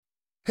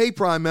Hey,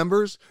 Prime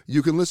members,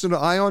 you can listen to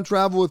Eye on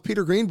Travel with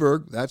Peter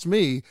Greenberg, that's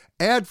me,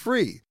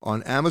 ad-free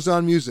on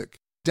Amazon Music.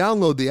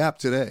 Download the app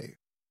today.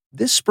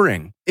 This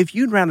spring, if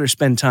you'd rather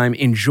spend time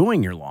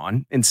enjoying your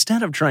lawn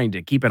instead of trying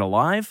to keep it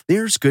alive,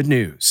 there's good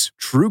news.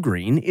 True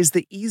Green is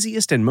the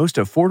easiest and most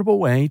affordable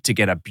way to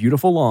get a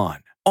beautiful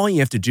lawn. All you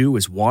have to do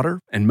is water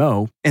and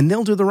mow, and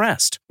they'll do the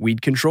rest.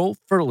 Weed control,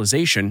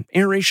 fertilization,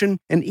 aeration,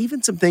 and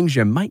even some things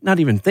you might not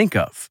even think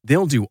of.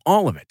 They'll do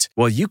all of it,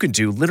 while you can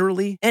do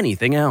literally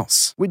anything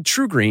else. With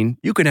True Green,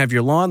 you can have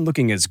your lawn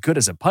looking as good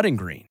as a putting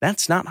green.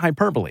 That's not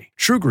hyperbole.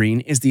 True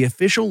Green is the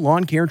official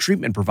lawn care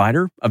treatment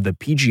provider of the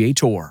PGA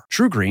Tour.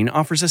 True Green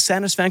offers a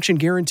satisfaction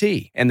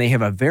guarantee, and they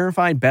have a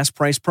verified best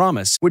price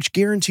promise, which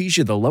guarantees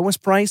you the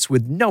lowest price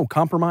with no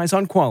compromise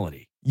on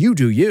quality. You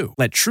do you.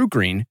 Let True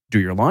Green do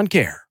your lawn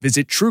care.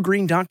 Visit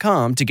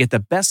truegreen.com to get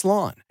the best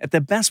lawn at the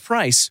best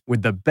price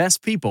with the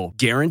best people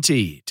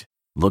guaranteed.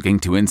 Looking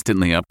to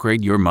instantly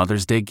upgrade your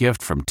Mother's Day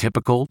gift from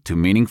typical to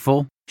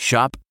meaningful?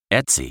 Shop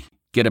Etsy.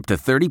 Get up to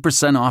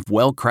 30% off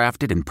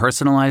well-crafted and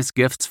personalized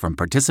gifts from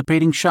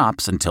participating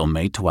shops until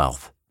May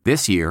 12th.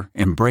 This year,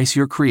 embrace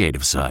your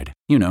creative side.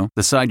 You know,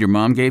 the side your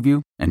mom gave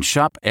you. And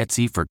shop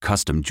Etsy for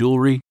custom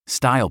jewelry,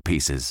 style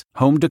pieces,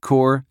 home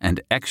decor,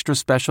 and extra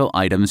special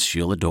items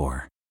she'll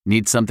adore.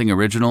 Need something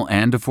original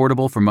and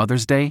affordable for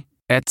Mother's Day?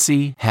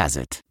 Etsy has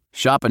it.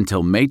 Shop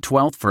until May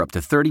 12th for up to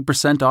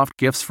 30% off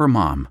gifts for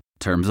mom.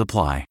 Terms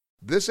apply.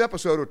 This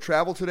episode of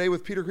Travel Today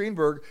with Peter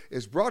Greenberg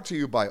is brought to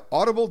you by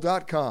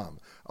Audible.com,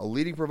 a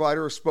leading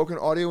provider of spoken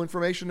audio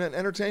information and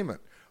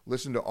entertainment.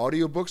 Listen to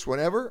audiobooks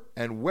whenever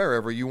and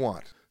wherever you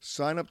want.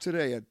 Sign up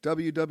today at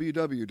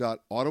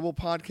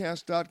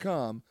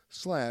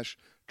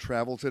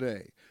www.audiblepodcast.com/travel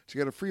today to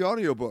get a free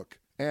audiobook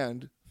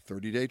and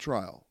 30-day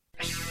trial.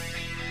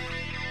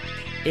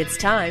 It's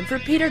time for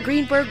Peter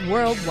Greenberg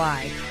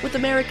Worldwide with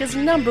America's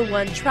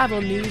 #1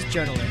 travel news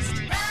journalist.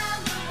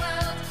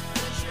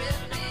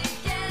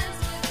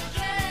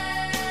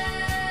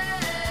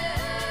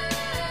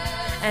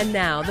 And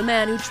now, the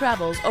man who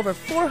travels over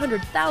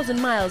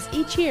 400,000 miles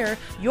each year,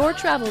 your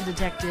travel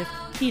detective,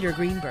 Peter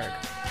Greenberg.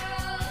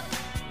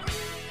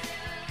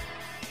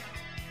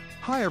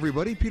 Hi,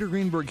 everybody. Peter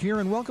Greenberg here,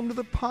 and welcome to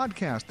the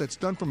podcast that's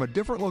done from a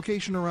different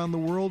location around the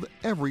world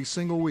every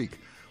single week.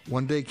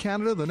 One day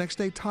Canada, the next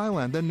day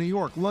Thailand, then New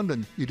York,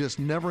 London. You just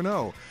never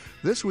know.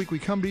 This week we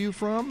come to you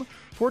from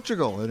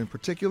Portugal, and in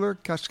particular,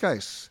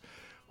 Cascais,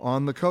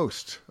 on the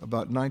coast,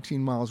 about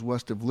 19 miles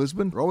west of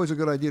Lisbon. Always a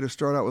good idea to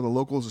start out with the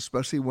locals,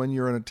 especially when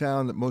you're in a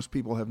town that most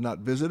people have not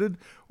visited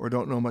or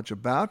don't know much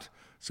about.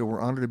 So we're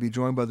honored to be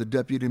joined by the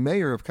Deputy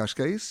Mayor of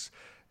Cascais,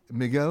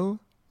 Miguel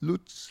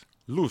Luz.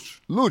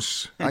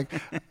 I'm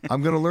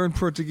going to learn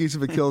Portuguese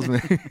if it kills me.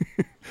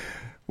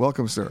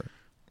 Welcome, sir.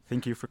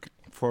 Thank you for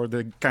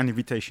the kind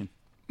invitation.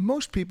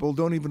 Most people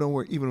don't even know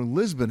where even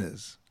Lisbon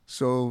is.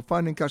 So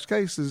finding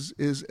Cascais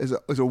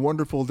is a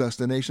wonderful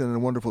destination and a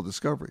wonderful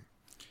discovery.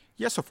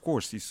 Yes, of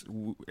course.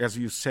 As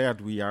you said,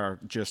 we are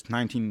just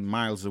 19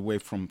 miles away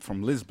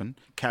from Lisbon,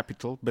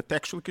 capital. But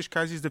actually,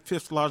 Cascais is the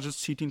fifth largest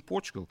city in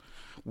Portugal,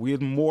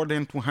 with more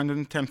than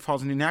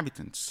 210,000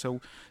 inhabitants.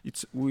 So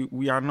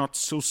we are not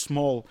so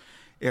small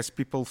as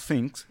people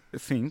think,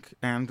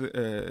 and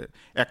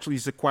actually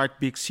it's a quite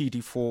big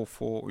city for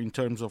in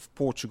terms of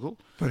Portugal.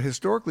 But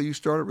historically, you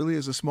started really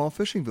as a small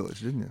fishing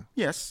village, didn't you?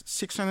 Yes,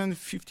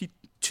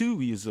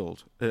 652 years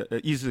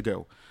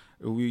ago.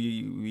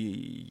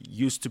 We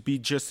used to be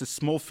just a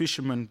small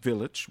fisherman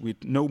village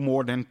with no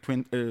more than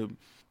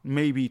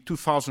maybe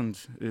 2,000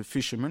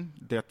 fishermen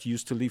that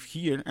used to live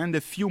here, and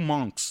a few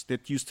monks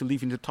that used to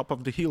live in the top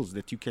of the hills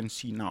that you can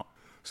see now.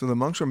 So the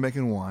monks were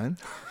making wine.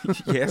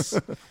 Yes.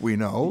 We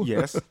know.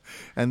 Yes.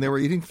 And they were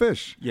eating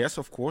fish. Yes,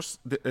 of course.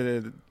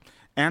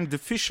 And the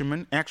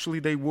fishermen,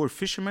 actually they were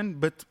fishermen,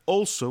 but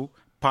also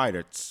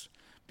pirates.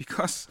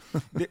 Because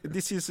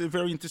this is a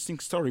very interesting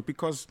story,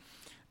 because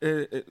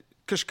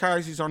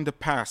Cascais is on the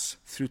pass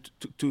through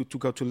to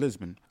go to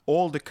Lisbon.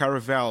 All the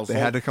caravels... They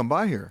had to come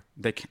by here.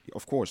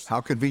 Of course.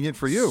 How convenient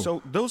for you.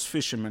 So those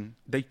fishermen,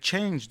 they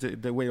changed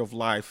the way of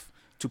life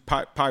to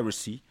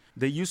piracy.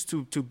 They used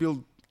to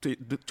build...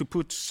 To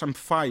put some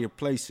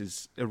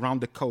fireplaces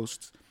around the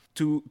coast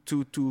to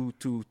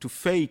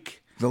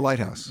fake the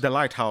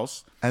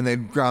lighthouse, and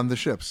they'd ground the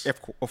ships.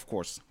 Of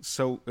course.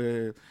 So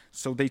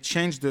they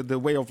changed the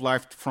way of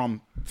life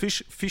from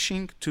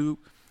fishing to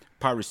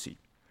piracy.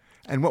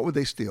 And what would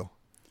they steal?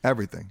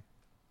 Everything.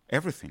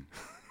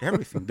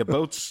 The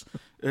boats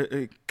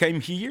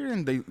came here,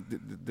 and they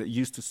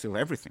used to steal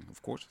everything.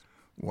 Of course.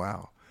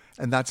 Wow.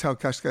 And that's how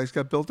Cascais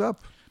got built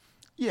up.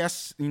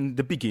 Yes, right in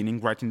the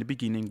beginning,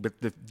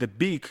 but the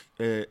big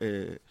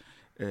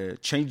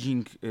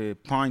changing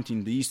point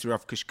in the history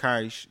of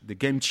Cascais, the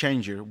game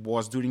changer,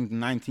 was during the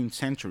 19th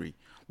century,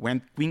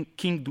 when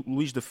King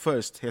Louis I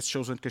has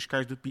chosen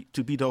Cascais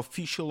to be the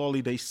official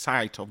holiday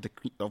site of the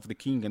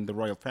king and the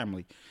royal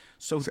family.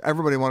 So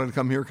everybody wanted to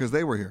come here because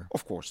they were here.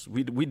 Of course,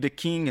 with the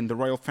king and the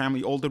royal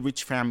family, all the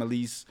rich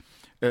families,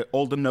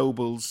 all the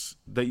nobles,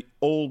 they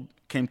all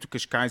came to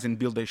Cascais and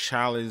built their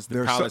chalets,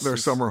 palaces. Their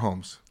summer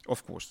homes.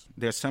 Of course.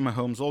 Their summer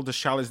homes, all the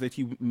chalets that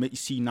you may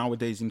see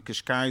nowadays in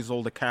Cascais,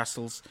 all the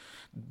castles,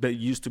 they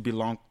used to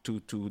belong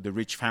to the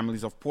rich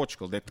families of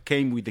Portugal that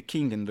came with the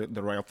king and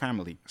the royal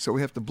family. So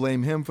we have to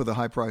blame him for the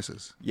high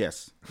prices.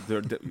 Yes.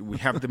 We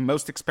have the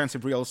most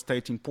expensive real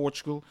estate in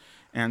Portugal,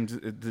 and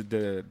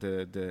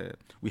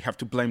we have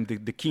to blame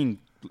the king,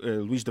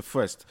 Luís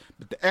I.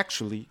 But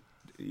actually,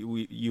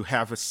 you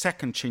have a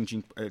second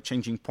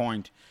changing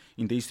point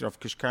in the history of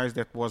Cascais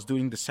that was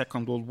during the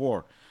Second World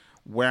War,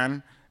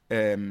 when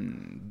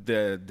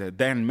the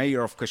then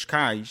mayor of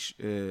Cascais,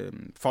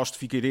 Fausto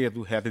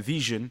Figueiredo, had a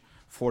vision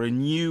for a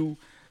new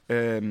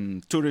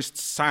tourist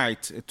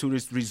site, a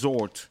tourist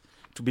resort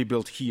to be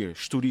built here,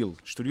 Estoril.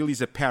 Estoril is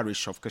a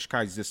parish of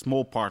Cascais, is a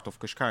small part of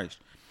Cascais.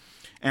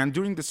 And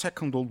during the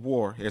Second World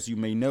War, as you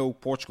may know,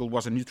 Portugal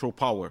was a neutral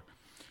power.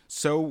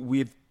 So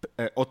with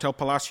Hotel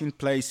Palácio in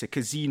place, a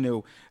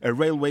casino, a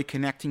railway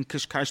connecting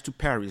Cascais to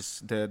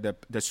Paris, the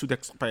Sud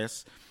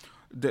Express,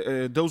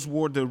 those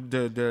were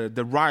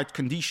the right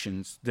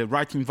conditions, the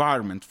right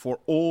environment for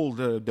all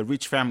the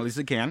rich families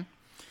again.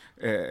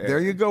 There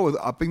you go, with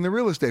upping the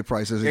real estate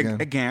prices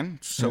again.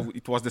 So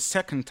it was the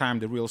second time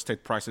the real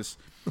estate prices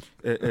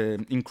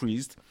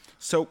increased.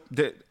 So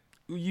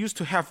we used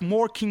to have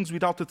more kings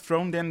without a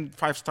throne than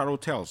five-star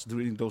hotels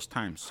during those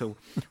times. So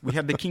we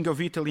had the king of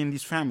Italy and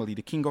his family,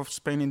 the king of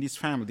Spain and his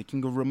family, the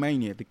king of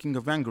Romania, the king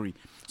of Hungary.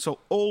 So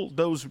all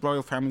those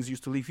royal families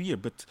used to live here,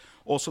 but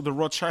also the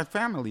Rothschild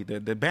family,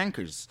 the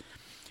bankers.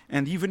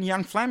 And even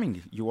Jan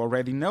Fleming, you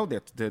already know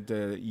that.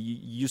 He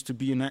used to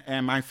be an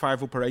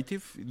MI5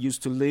 operative,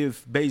 used to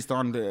live based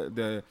on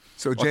the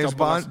So James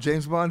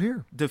Bond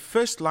here. The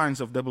first lines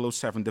of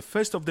 007, the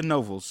first of the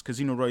novels,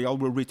 Casino Royale,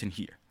 were written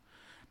here.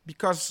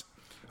 Because...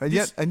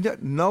 And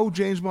yet no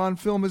James Bond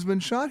film has been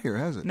shot here,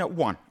 has it? No,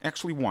 one.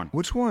 Actually, one.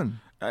 Which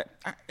one? I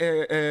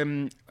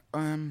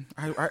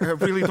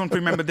really don't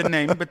remember the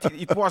name, but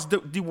it was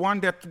the one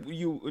that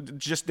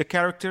the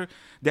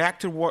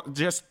actor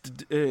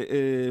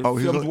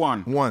filmed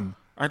one. One.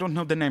 I don't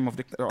know the name of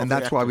the And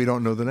that's why we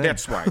don't know the name.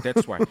 That's why.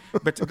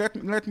 But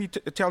let me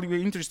tell you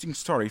an interesting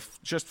story,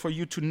 just for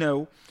you to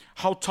know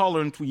how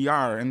tolerant we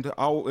are and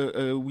how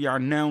we are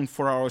known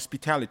for our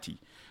hospitality.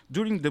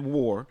 During the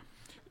war,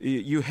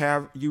 you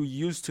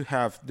used to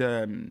have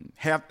the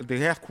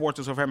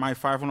headquarters of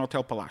MI5 on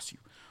Hotel Palácio.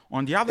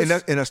 On the other in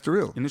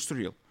Estoril. In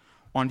Estoril.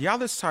 On the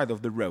other side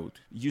of the road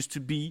used to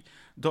be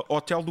the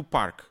Hotel do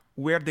Parque,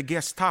 where the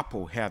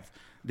Gestapo had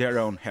their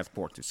own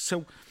headquarters.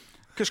 So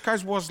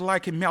Cascais was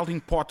like a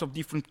melting pot of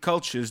different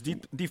cultures,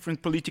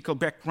 different political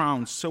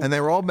backgrounds. And they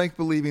were all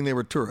make-believing they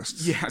were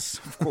tourists. Yes,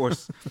 of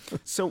course.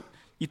 So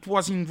it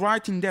was in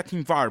that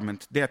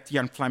environment that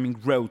Jan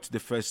Fleming wrote the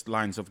first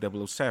lines of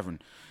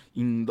 007.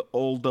 In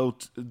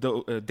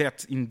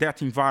that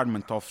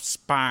environment of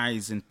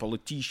spies and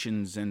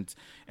politicians and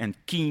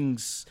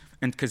kings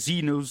and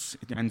casinos,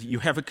 and you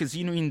have a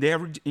casino in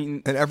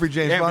every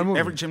James Bond movie.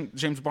 Every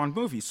James Bond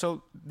movie.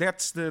 So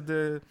that's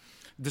the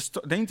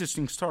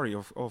interesting story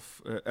of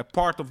a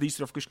part of the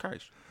history of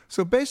Cascais.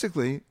 So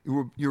basically,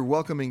 you're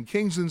welcoming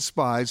kings and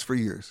spies for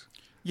years.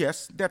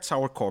 Yes, that's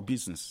our core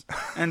business,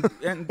 and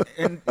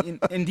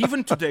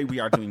even today we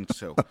are doing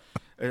so.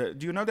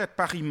 Do you know that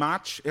Paris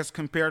Match has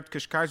compared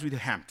Cascais with the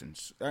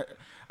Hamptons?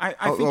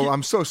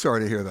 I'm so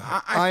sorry to hear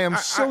that. I am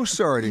so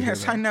sorry to hear that.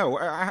 Yes, I know.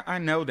 I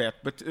know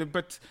that.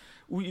 But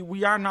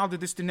we are now the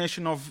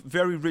destination of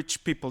very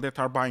rich people that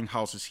are buying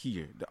houses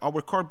here.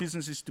 Our core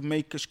business is to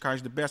make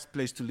Cascais the best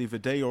place to live a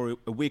day or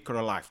a week or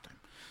a lifetime.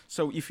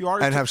 So if you are...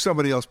 And have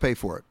somebody else pay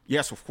for it.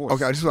 Yes, of course.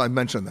 Okay, I just want to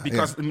mention that.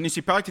 Because the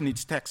municipality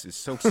needs taxes.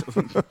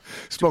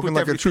 Spoken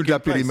like a true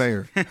deputy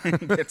mayor.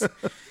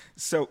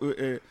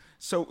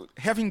 So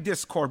having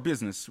this core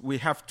business, we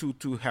have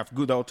to have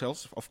good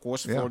hotels, of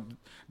course, for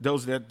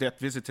those that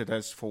visited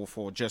us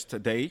for just a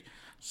day.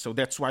 So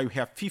that's why we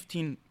have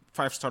 15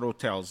 five-star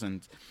hotels,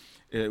 and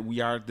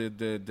we are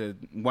the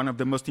one of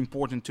the most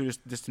important tourist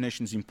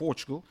destinations in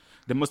Portugal,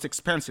 the most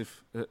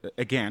expensive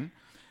again.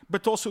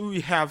 But also we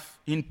have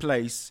in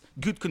place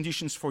good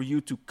conditions for you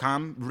to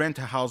come, rent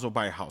a house or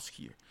buy a house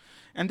here.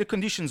 And the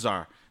conditions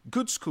are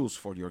good schools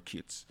for your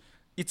kids.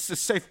 It's a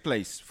safe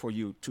place for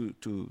you to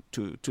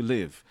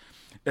live.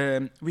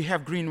 We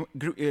have good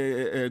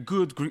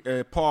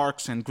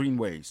parks and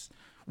greenways.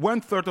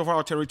 1/3 of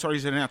our territory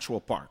is a natural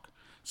park.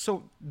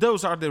 So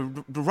those are the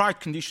right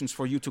conditions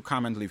for you to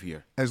come and live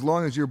here. As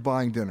long as you're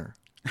buying dinner.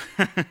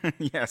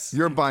 Yes.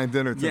 You're buying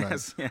dinner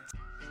tonight. Yes.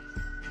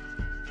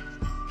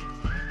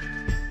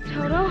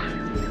 Toto,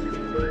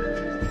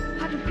 I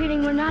have a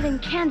feeling we're not in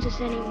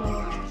Kansas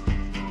anymore.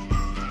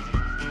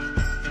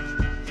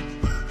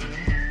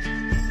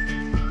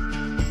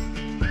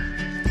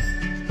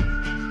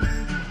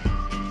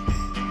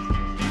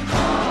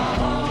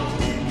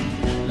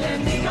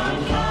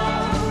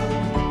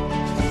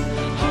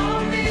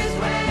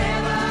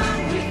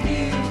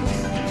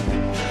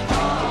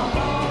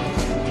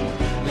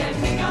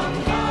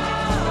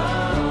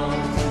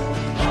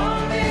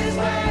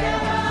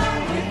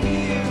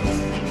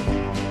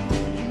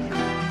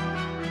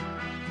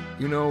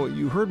 You know,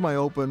 you heard my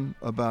open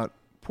about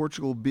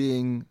Portugal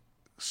being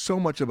so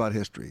much about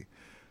history.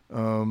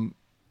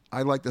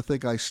 I like to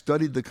think I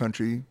studied the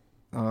country,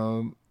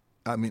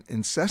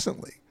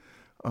 incessantly,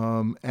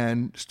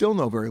 and still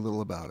know very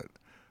little about it.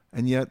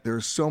 And yet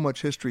there's so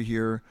much history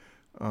here.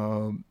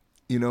 Somebody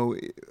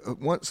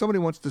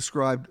once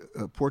described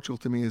Portugal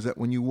to me as that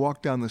when you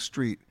walk down the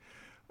street,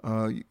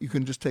 you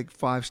can just take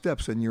 5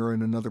 steps and you're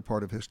in another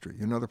part of history,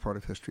 another part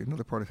of history,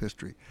 another part of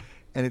history.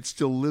 And it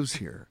still lives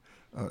here.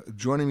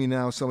 Joining me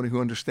now, somebody who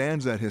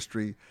understands that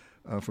history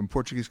from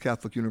Portuguese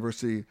Catholic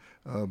University,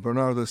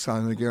 Bernardo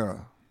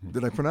Salgueira.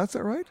 Did I pronounce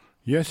that right?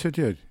 Yes, you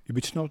did.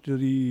 It's not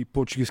the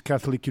Portuguese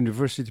Catholic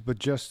University, but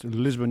just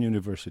Lisbon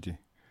University.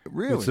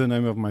 Really? It's the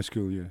name of my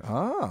school, yes.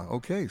 Ah,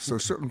 okay. So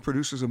certain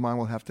producers of mine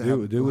will have to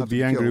have... They would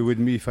be angry with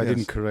me if I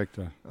didn't correct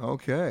that.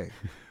 Okay.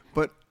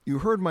 But you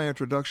heard my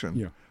introduction.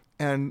 Yeah.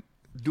 And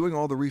doing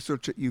all the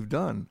research that you've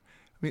done,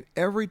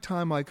 every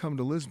time I come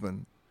to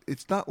Lisbon,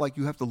 it's not like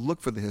you have to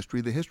look for the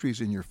history. The history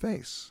is in your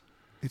face.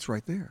 It's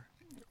right there.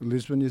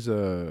 Lisbon is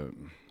a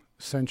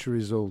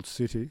centuries-old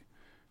city.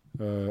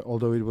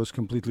 Although it was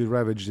completely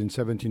ravaged in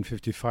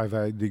 1755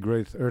 by the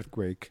Great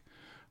Earthquake,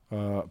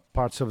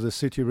 parts of the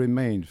city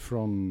remained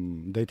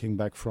dating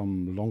back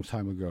from a long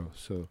time ago.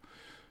 So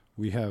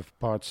we have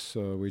parts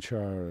which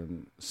are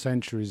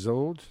centuries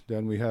old,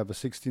 then we have a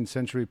 16th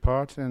century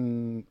part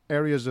and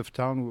areas of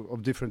town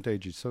of different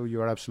ages. So you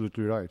are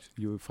absolutely right.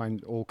 You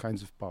find all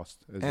kinds of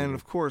past. And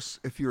of course,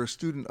 if you're a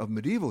student of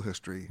medieval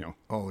history,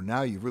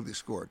 now you've really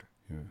scored.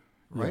 Yeah.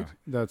 Right.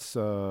 Yeah,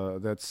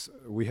 that's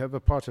we have a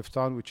part of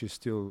town which is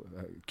still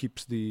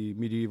keeps the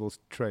medieval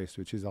trace,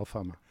 which is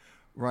Alfama.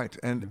 Right,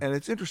 and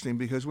it's interesting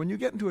because when you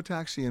get into a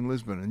taxi in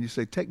Lisbon and you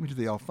say, "Take me to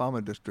the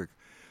Alfama district,"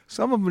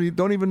 some of them you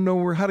don't even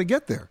know how to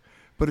get there,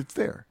 but it's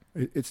there.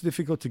 It's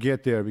difficult to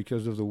get there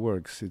because of the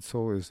works. It's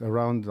always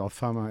around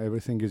Alfama.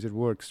 Everything is at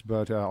works,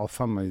 but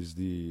Alfama is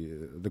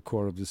the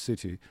core of the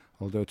city.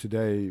 Although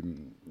today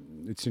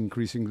it's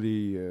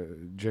increasingly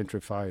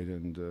gentrified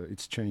and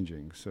it's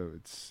changing. So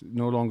it's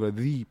no longer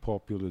the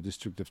popular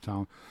district of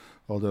town,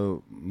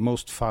 although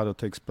most fado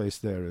takes place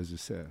there, as you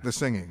said. The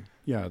singing.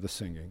 Yeah, the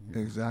singing.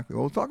 Yeah. Exactly.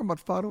 We'll talk about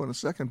fado in a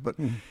second, but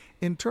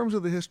in terms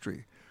of the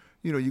history,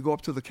 you go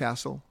up to the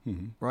castle,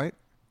 right?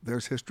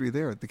 There's history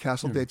there. The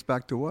castle dates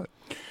back to what?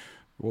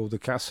 Well, the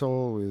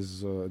castle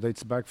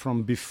dates back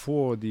from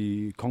before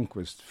the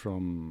conquest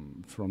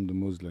from the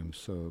Muslims,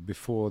 so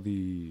before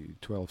the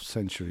 12th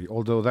century,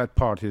 although that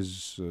part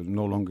is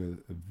no longer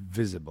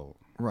visible.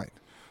 Right.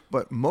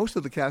 But most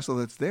of the castle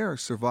that's there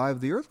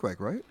survived the earthquake,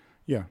 right?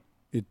 Yeah,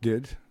 it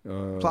did.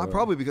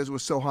 Probably because it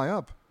was so high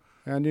up.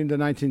 And in the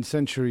 19th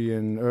century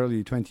and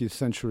early 20th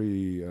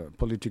century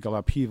political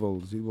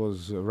upheavals, it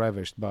was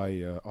ravaged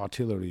by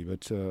artillery,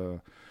 but...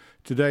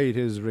 today it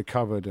is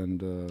recovered,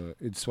 and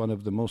it's one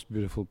of the most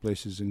beautiful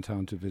places in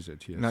town to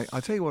visit. Yes. Now, I'll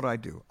tell you what I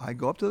do. I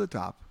go up to the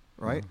top,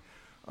 right,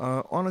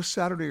 on a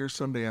Saturday or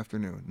Sunday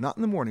afternoon. Not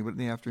in the morning, but in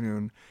the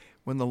afternoon,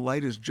 when the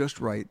light is just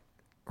right?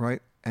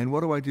 And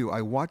what do?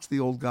 I watch the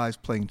old guys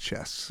playing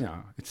chess.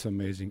 Yeah, it's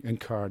amazing.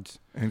 And cards.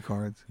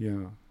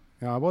 Yeah.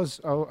 Yeah,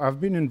 I've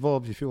been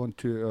involved. If you want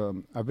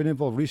to, I've been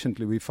involved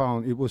recently.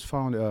 It was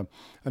found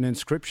an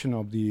inscription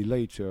of the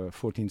late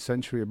 14th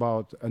century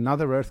about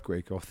another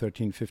earthquake of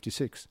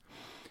 1356,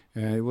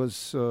 and it was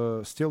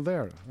still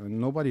there, and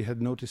nobody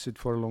had noticed it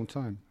for a long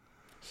time.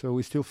 So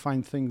we still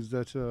find things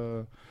that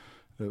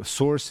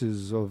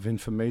sources of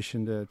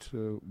information that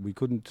we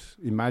couldn't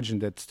imagine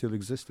that still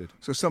existed.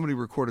 So somebody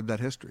recorded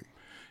that history.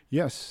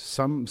 Yes,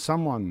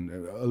 someone.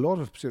 A lot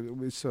of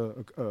it's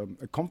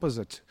a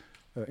composite.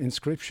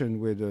 Inscription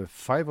with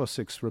 5 or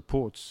 6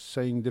 reports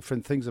saying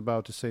different things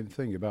about the same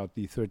thing, about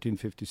the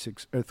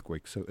 1356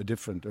 earthquake, so a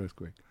different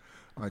earthquake.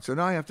 All right, so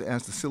now I have to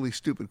ask the silly,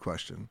 stupid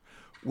question,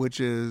 which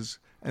is,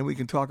 and we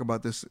can talk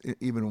about this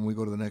even when we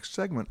go to the next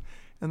segment,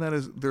 and that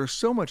is, there's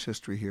so much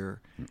history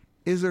here.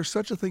 Is there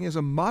such a thing as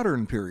a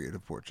modern period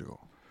of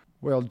Portugal?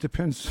 Well, it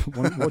depends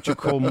on what you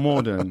call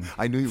modern.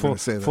 I knew you were going to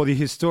say that. For the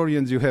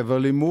historians, you have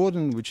early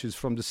modern, which is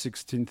from the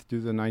 16th to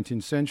the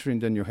 19th century,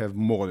 and then you have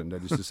modern,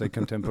 that is to say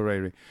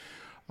contemporary.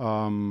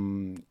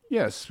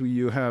 Yes,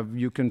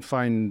 you can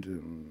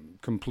find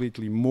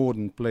completely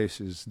modern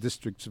places,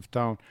 districts of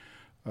town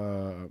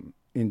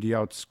in the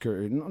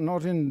outskirts,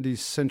 not in the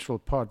central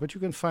part, but you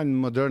can find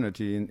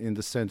modernity in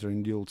the center,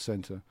 in the old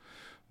center.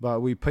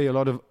 But we pay a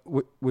lot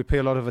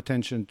of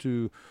attention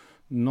to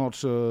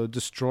not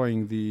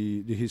destroying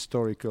the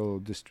historical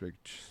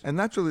district. And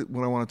that's really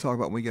what I want to talk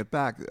about when we get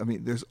back. I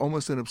mean, there's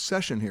almost an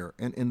obsession here,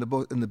 in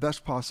the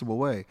best possible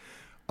way,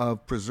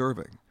 of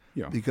preserving.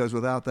 Yeah. Because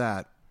without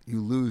that, you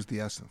lose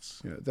the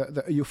essence. Yeah,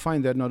 you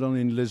find that not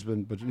only in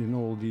Lisbon, but in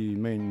all the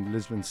main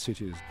Lisbon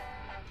cities.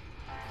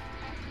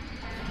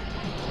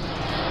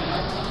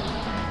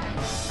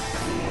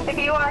 If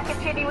you are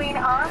continuing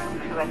on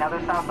to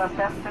another Southwest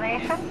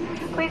destination,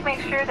 please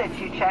make sure that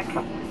you check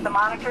the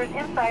monitors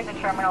inside the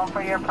terminal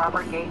for your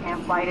proper gate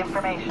and flight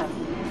information.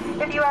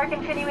 If you are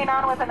continuing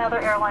on with another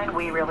airline,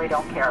 we really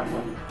don't care.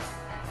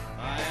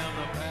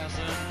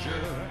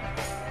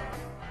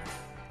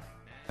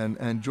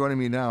 And joining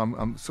me now,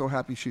 I'm so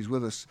happy she's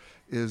with us,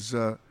 is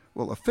a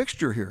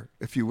fixture here,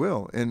 if you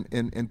will,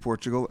 in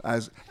Portugal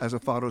as a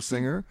fado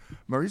singer,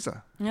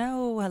 Marisa.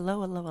 Oh,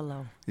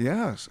 hello.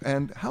 Yes.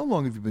 And how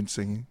long have you been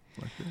singing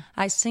like this?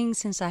 I sing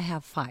since I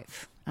have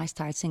 5. I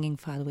started singing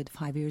fado with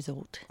 5 years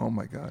old. Oh,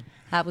 my God.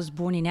 I was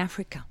born in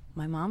Africa.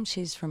 My mom,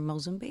 she's from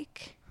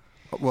Mozambique.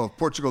 Well,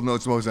 Portugal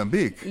knows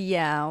Mozambique.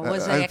 Yeah,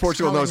 was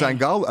Portugal knows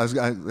Angola.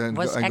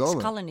 Was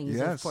ex-colonies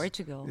of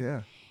Portugal.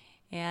 Yeah.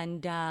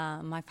 And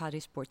my father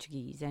is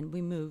Portuguese, and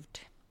we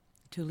moved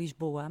to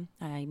Lisboa.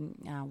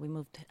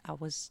 I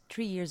was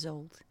 3 years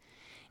old,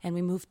 and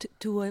we moved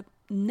to a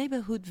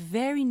neighborhood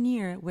very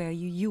near where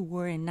you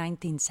were in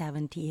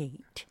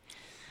 1978.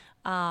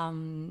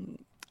 And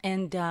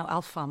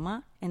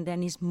Alfama, and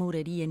then is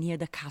Mouraria near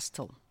the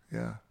castle.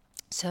 Yeah.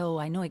 So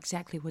I know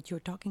exactly what you're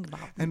talking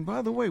about. And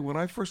by the way, when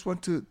I first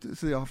went to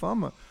the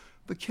Alfama,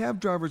 the cab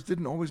drivers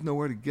didn't always know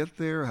where to get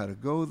there, how to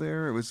go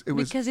there. It was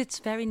because it's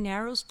very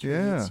narrow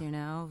streets,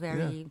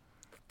 very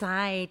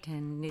tight,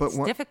 and it's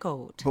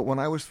difficult. But when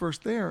I was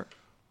first there,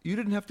 you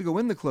didn't have to go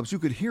in the clubs; you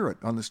could hear it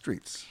on the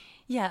streets.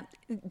 Yeah,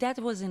 that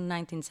was in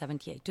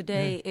 1978.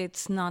 Today,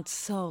 it's not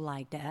so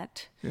like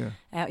that.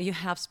 Yeah. You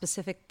have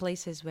specific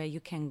places where you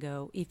can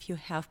go if you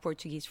have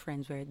Portuguese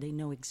friends where they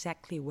know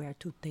exactly where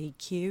to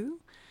take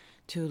you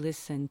to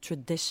listen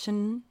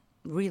tradition,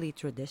 really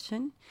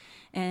tradition.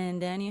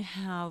 And then you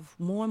have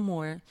more and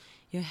more,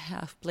 you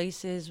have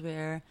places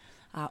where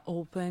are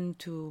open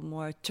to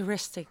more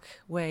touristic,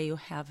 where you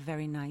have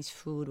very nice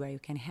food, where you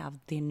can have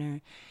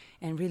dinner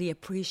and really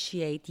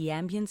appreciate the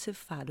ambience of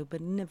fado,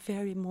 but in a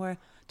very more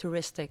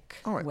touristic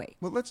way.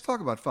 Well, let's talk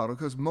about fado,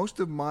 because most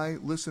of my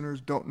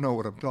listeners don't know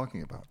what I'm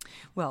talking about.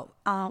 Well,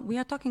 we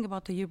are talking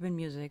about the urban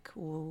music.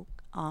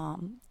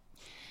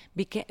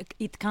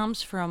 It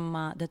comes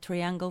from the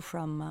triangle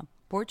from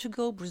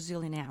Portugal,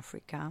 Brazil, and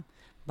Africa,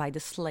 by the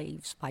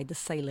slaves, by the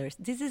sailors.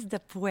 This is the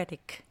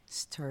poetic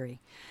story.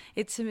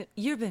 It's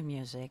urban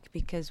music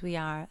because we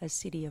are a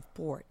city of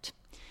port.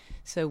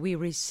 So we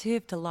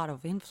received a lot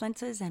of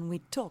influences and we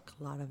took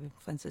a lot of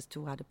influences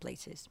to other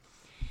places.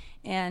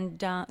 And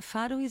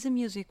fado is a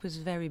music was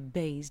very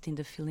based in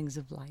the feelings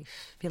of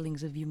life,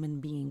 feelings of human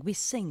being. We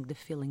sing the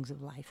feelings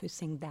of life. We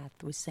sing death,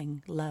 we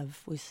sing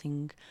love, we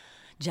sing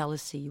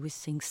jealousy, we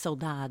sing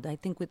saudade. I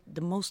think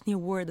the most new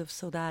word of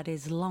saudade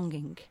is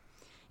longing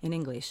in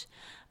English.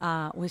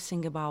 We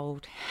sing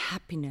about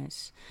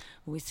happiness.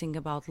 We sing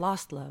about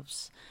lost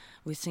loves.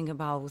 We sing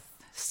about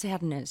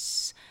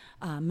sadness,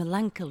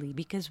 melancholy,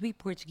 because we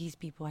Portuguese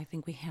people, I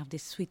think we have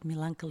this sweet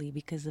melancholy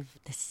because of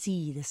the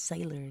sea, the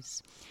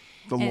sailors.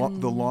 The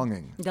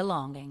longing. The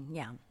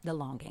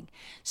longing.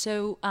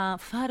 So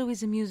fado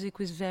is a music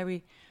was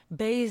very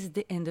based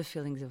in the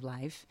feelings of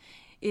life.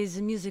 Is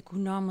a music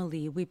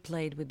normally we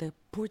played with the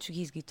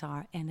Portuguese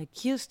guitar and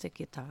acoustic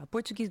guitar.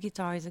 Portuguese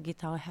guitar is a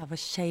guitar have a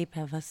shape,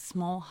 have a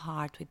small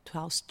heart with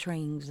 12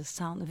 strings, a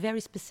sound, a very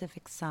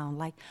specific sound.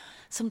 Like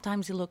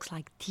sometimes it looks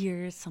like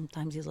tears,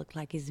 sometimes it looks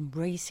like it's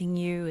embracing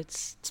you.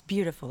 It's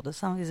beautiful. The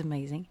sound is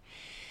amazing.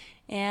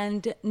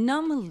 And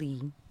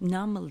normally,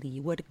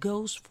 what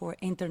goes for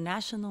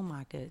international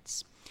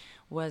markets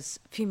was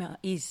female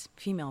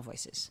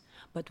voices,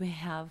 but we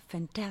have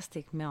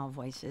fantastic male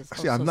voices.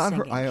 See, I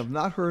have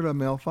not heard a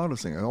male fado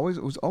singer.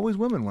 It was always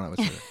women when I was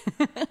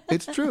there.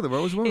 It's true, there were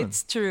always women.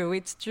 It's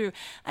true.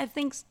 I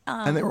think,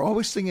 and they were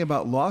always singing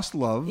about lost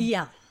love.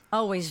 Yeah,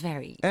 always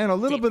very. And a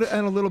little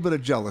bit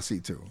of jealousy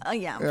too.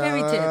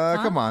 Very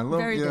deep. Come on,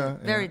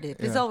 very deep.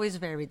 Yeah. It's always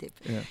very deep.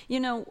 Yeah.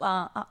 You know,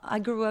 I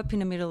grew up in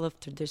the middle of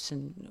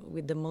tradition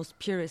with the most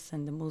purest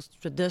and the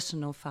most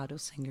traditional fado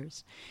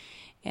singers.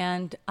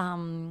 And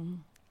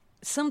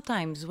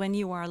sometimes when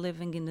you are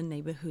living in the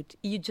neighborhood,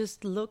 you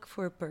just look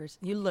for a person.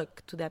 You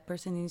look to that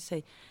person and you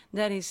say,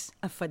 that is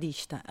a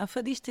fadista. A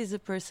fadista is a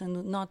person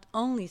who not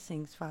only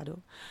sings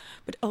fado,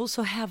 but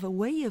also have a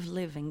way of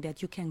living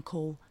that you can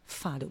call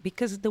fado.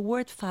 Because the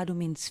word fado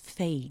means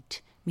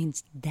fate,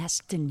 means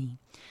destiny.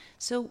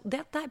 So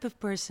that type of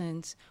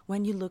persons,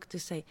 when you look to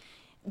say,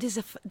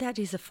 that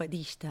is a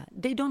fadista,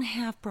 they don't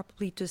have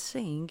properly to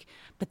sing,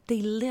 but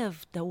they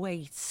live the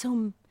way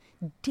so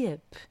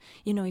deep.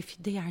 You know, if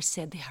they are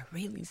sad, they are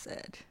really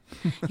sad.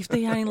 If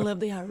they are in love,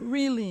 they are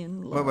really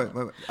in love.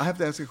 Wait. I have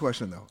to ask you a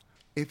question, though.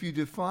 If you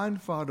define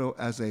fado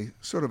as a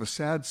sort of a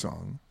sad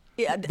song...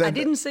 Yeah, I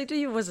didn't say to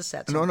you it was a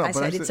sad song. I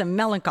said it's a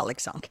melancholic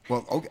song.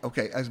 Well,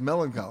 okay, as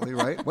melancholy,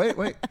 right?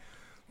 Wait.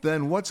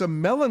 Then what's a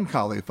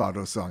melancholy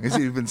fado song? Is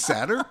it even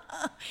sadder?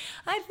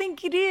 I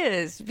think it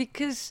is,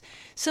 because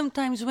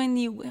sometimes when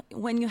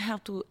you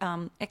have to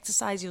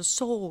exercise your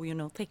soul, you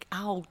know, take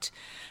out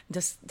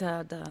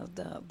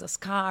the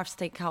scarves,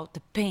 take out the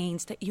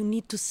pains, that you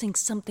need to sing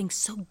something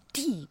so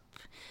deep,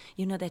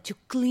 you know, that you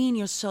clean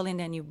your soul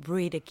and then you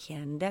breathe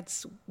again.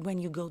 That's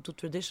when you go to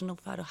traditional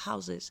fado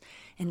houses,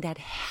 and that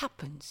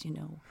happens, you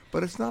know.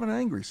 But it's not an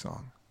angry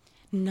song.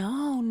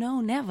 No,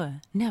 never.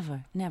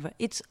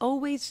 It's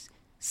always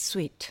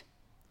sweet,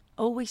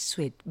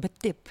 but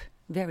deep,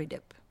 very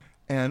deep.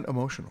 And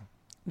emotional.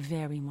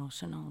 Very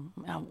emotional.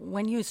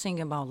 When you sing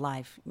about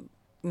life,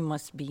 you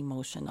must be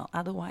emotional.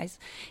 Otherwise,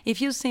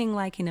 if you sing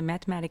like in a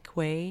mathematic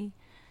way,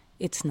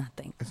 it's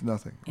nothing. It's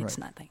nothing. It's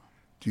right. nothing.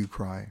 Do you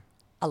cry?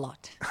 A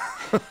lot.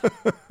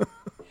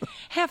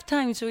 Have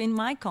times in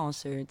my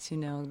concerts,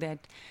 that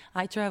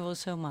I travel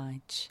so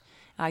much.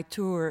 I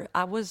tour.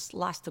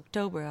 Last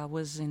October, I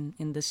was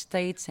in the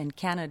States and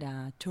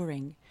Canada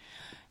touring.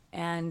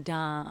 And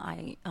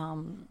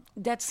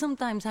that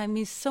sometimes I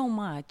miss so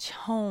much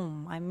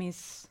home. I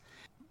miss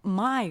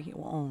my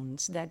own,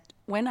 that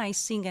when I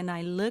sing and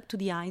I look to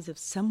the eyes of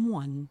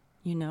someone,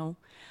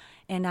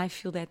 and I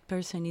feel that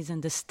person is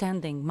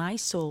understanding my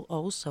soul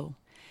also,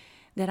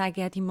 that I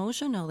get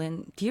emotional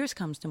and tears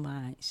comes to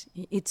my eyes.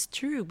 It's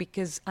true,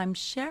 because I'm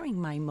sharing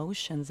my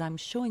emotions. I'm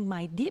showing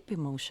my deep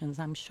emotions.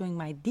 I'm showing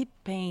my deep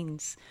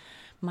pains,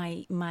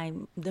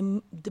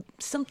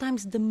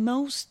 sometimes the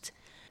most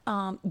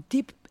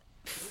deep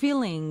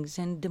feelings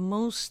and the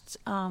most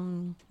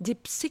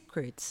deep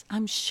secrets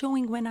I'm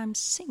showing when I'm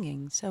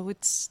singing. So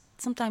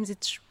sometimes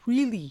it's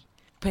really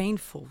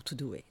painful to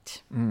do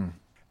it. And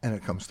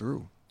it comes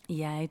through.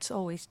 Yeah, it's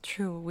always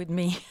true with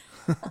me.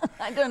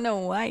 I don't know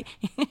why.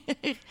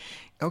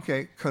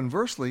 Okay,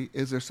 conversely,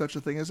 is there such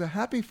a thing as a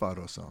happy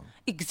fado song?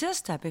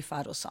 Exist happy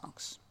fado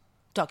songs.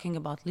 Talking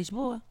about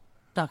Lisboa,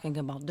 talking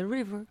about the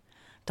river,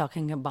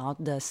 talking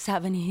about the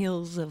 7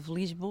 hills of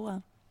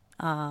Lisboa,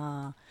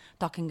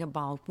 talking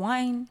about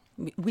wine.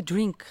 We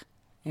drink.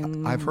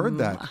 I've heard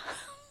that.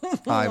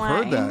 I've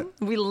heard that.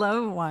 We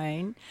love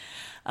wine.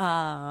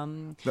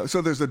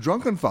 So there's a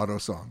drunken fado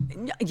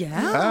song.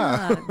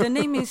 Yeah. The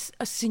name is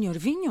Senhor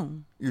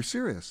Vinho. You're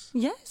serious?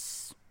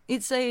 Yes.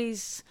 It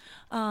says,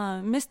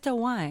 Mr.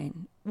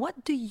 Wine,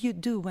 what do you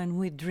do when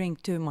we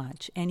drink too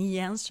much? And he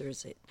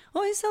answers it.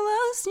 Ouça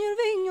lá, Senhor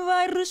Vinho,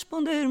 vai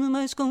responder-me,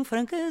 mas com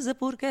franqueza,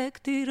 porque é que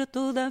tira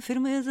toda a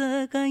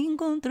firmeza que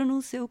encontra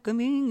no seu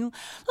caminho?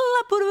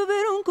 Lá por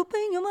beber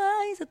copinho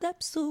mais, até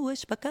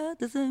pessoas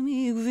pacatas,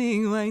 amigo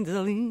Vinho em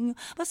desalinho,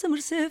 vossa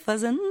mercê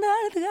faz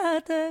andar de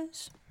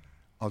gatas.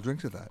 I'll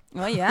drink to that.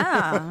 Oh,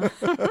 yeah.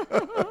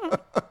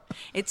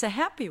 It's a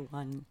happy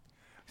one.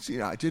 See,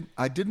 I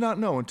did not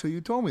know until you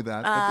told me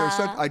that there's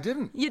such. I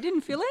didn't. You didn't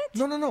feel it?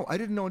 No. I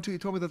didn't know until you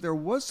told me that there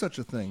was such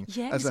a thing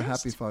as a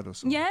happy fado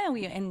song. Yeah,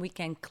 we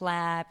can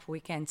clap, we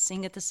can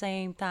sing at the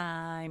same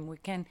time. We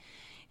can.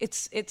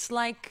 It's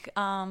like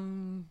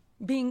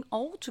being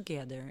all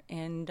together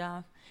and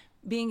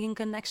being in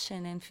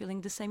connection and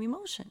feeling the same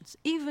emotions.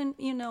 Even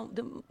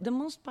the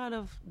most part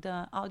of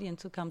the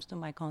audience who comes to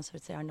my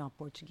concerts, they are not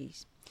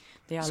Portuguese.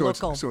 They are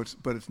local.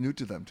 But it's new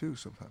to them too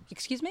sometimes.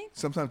 Excuse me?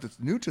 Sometimes it's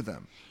new to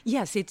them.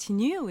 Yes, it's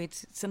new.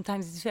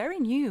 Sometimes it's very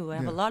new. I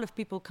have a lot of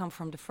people come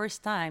from the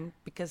first time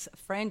because a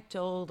friend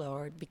told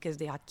or because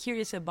they are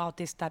curious about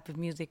this type of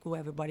music, who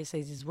everybody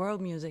says is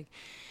world music.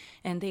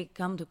 And they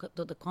come to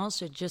the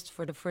concert just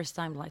for the first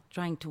time, like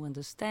trying to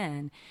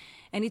understand.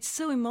 And it's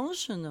so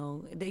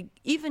emotional.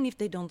 Even if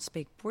they don't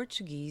speak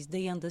Portuguese,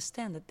 they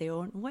understand it their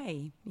own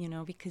way,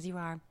 because you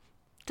are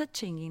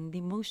touching in the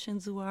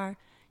emotions who are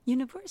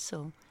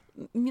universal.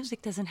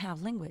 Music doesn't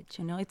have language,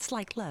 It's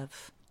like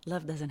love.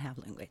 Love doesn't have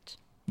language.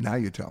 Now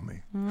you tell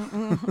me.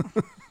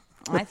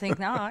 I think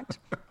not.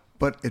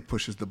 But it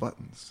pushes the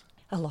buttons.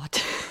 A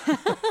lot.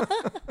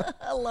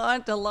 a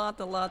lot.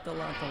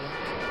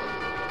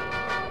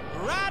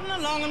 Riding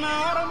along in my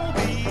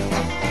automobile,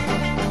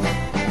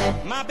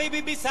 my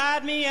baby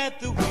beside me at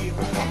the wheel,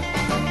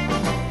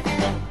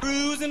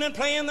 cruising and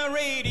playing the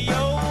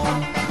radio,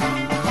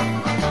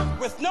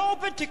 with no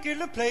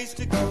particular place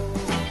to go.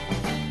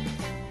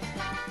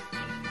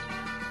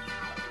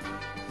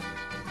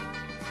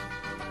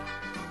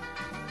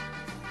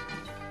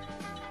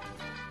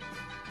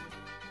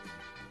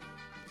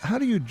 How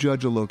do you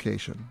judge a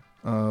location?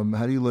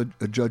 How do you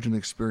judge an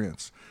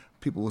experience?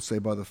 People will say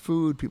by the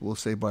food. People will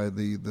say by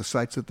the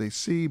sights that they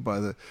see, by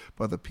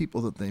the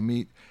people that they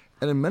meet.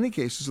 And in many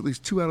cases, at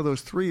least 2 out of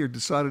those 3 are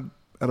decided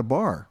at a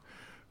bar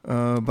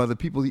by the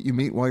people that you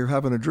meet while you're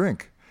having a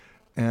drink.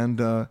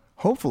 And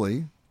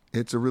hopefully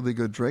it's a really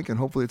good drink, and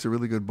hopefully it's a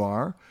really good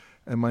bar.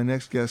 And my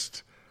next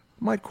guest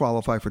might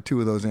qualify for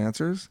 2 of those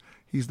answers.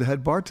 He's the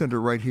head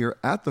bartender right here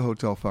at the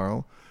Hotel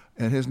Farol.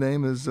 And his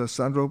name is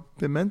Sandro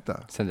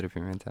Pimenta. Sandro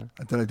Pimenta.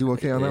 Did I do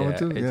okay on that one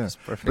too? Yeah, it's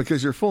perfect.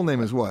 Because your full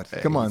name is what?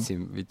 Come on.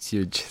 It's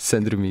huge.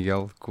 Sandro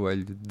Miguel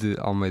Coelho de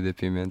Almeida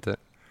Pimenta.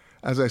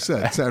 As I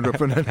said, Sandro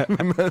Pimenta.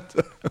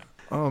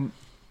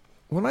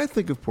 When I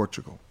think of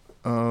Portugal,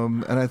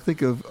 and I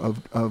think of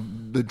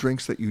the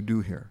drinks that you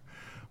do here,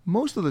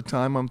 most of the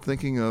time I'm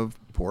thinking of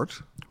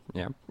port.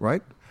 Yeah.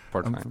 Right?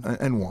 Port wine.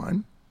 And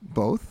wine,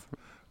 both.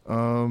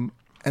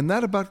 And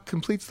that about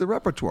completes the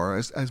repertoire,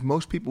 as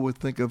most people would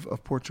think of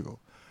Portugal,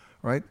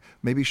 right?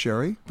 Maybe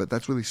sherry, but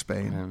that's really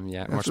Spain.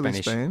 That's more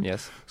really Spanish, Spain.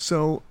 Yes.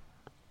 So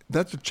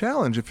that's a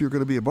challenge if you're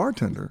going to be a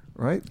bartender,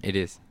 right? It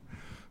is.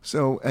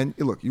 So, and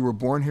look, you were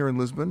born here in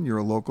Lisbon. You're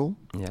a local,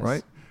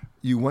 right?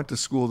 You went to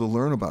school to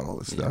learn about all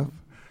this stuff.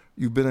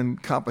 You've been in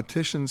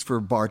competitions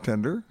for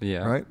bartender,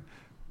 right?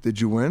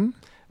 Did you win?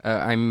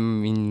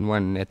 I'm in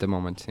one at the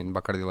moment, in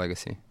Bacardi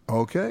Legacy.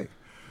 Okay.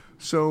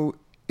 So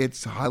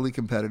it's highly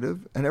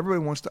competitive, and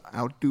everybody wants to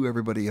outdo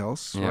everybody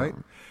else, right?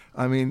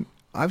 I mean,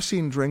 I've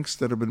seen drinks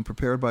that have been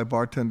prepared by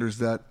bartenders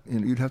that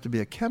you'd have to be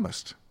a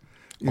chemist.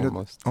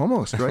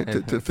 Almost,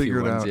 right? to figure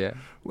it out. Yeah.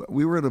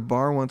 We were at a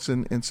bar once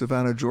in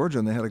Savannah, Georgia,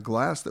 and they had a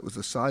glass that was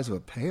the size of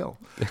a pail.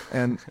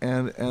 And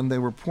they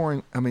were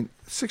pouring,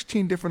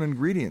 16 different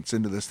ingredients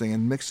into this thing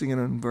and mixing it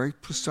in very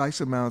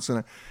precise amounts.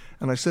 And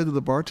I said to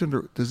the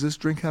bartender, does this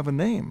drink have a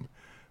name?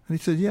 And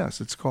he said, yes,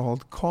 it's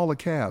called Call a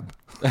Cab.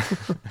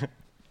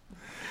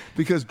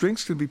 Because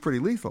drinks can be pretty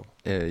lethal.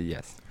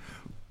 Yes.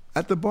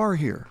 At the bar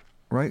here,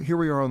 right? Here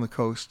we are on the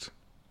coast.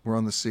 We're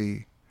on the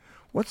sea.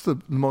 What's the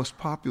most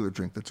popular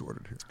drink that's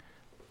ordered here?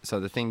 So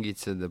the thing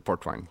is the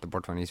port wine. The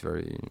port wine is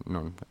very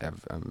known.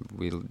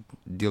 We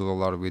deal a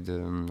lot with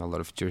a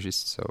lot of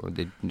tourists, so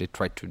they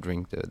try to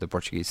drink the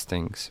Portuguese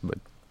things, but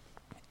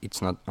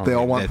it's not. They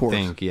all want port.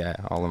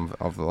 All of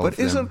but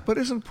them. But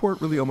isn't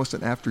port really almost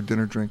an after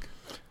dinner drink?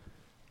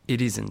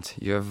 It isn't.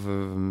 You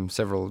have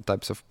several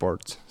types of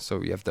ports.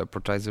 So you have the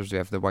appetizers. You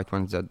have the white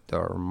ones that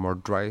are more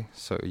dry,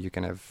 so you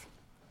can have.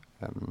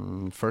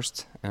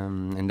 First,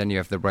 and then you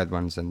have the red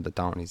ones and the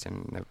townies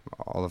and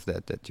all of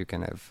that you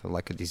can have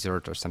like a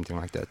dessert or something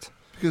like that.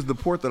 Because the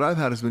port that I've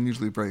had has been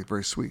usually very,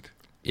 very sweet.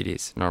 It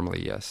is,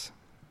 normally, yes.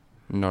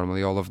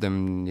 Normally, all of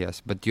them, yes.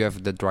 But you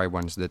have the dry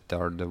ones that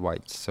are the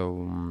whites, so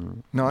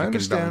now I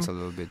understand, can balance a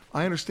little bit.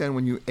 I understand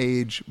when you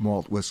age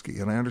malt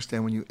whiskey, and I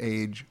understand when you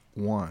age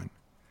wine,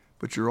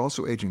 but you're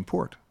also aging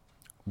port.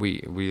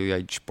 We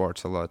age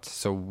ports a lot.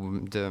 So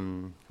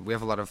we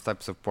have a lot of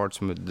types of ports.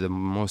 The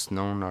most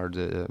known are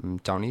the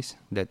tawnies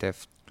that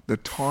have... The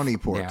tawny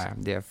ports. Yeah,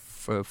 they have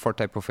 4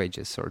 types of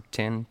ages, so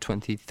 10,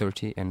 20,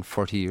 30, and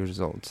 40 years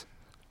old.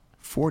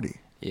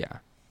 40? Yeah,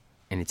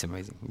 and it's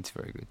amazing. It's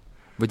very good.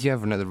 But you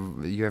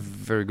have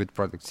very good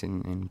products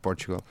in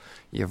Portugal.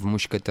 You have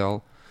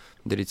Muscatel,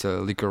 that it's a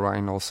liquor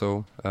wine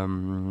also.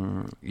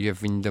 You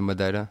have in the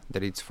Madeira,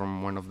 that it's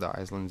from one of the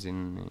islands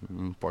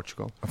in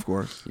Portugal. Of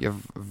course. You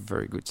have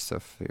very good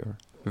stuff here,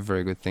 a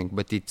very good thing.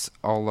 But it's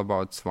all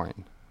about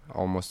wine,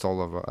 almost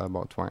all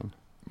about wine.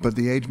 But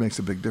the age makes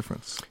a big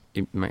difference.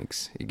 It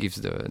gives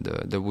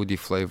the woody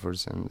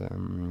flavors,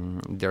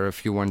 and there are a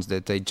few ones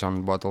that age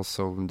on bottles,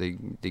 so they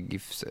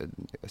give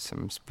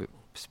some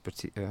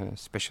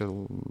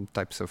special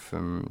types of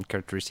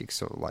characteristics,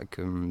 so like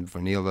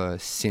vanilla,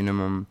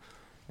 cinnamon.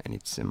 And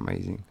it's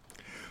amazing.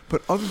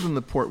 But other than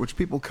the port, which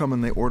people come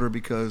and they order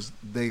because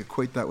they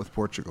equate that with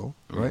Portugal,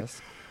 right? Yes.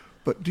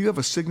 But do you have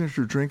a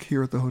signature drink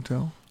here at the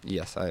hotel?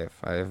 Yes, I have.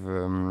 I have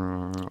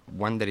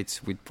one that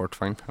it's with port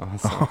wine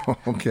also. Oh,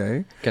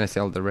 okay. Can I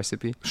tell the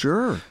recipe?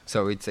 Sure.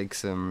 So it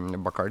takes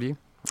Bacardi.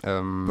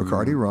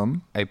 Bacardi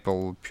rum.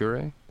 Apple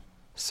puree.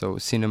 So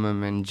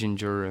cinnamon and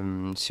ginger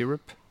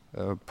syrup.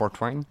 Port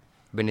wine.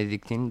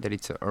 Benedictine, that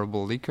it's a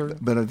herbal liquor.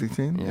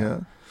 Benedictine,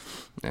 yeah.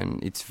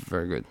 And it's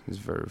very good. It's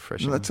very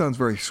refreshing. No, that sounds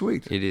very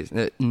sweet. It is.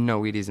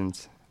 No, it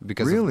isn't.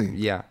 Because really?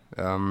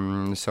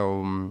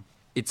 So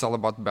it's all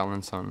about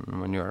balance on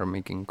when you are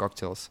making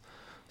cocktails.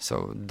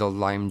 So the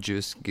lime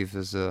juice gives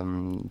us a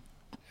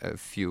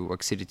few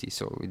acidity,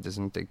 so it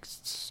doesn't take.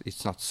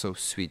 It's not so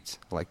sweet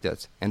like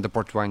that. And the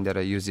port wine that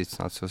I use, it's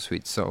not so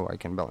sweet, so I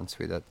can balance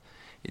with that.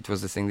 It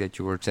was the thing that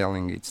you were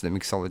telling. It's the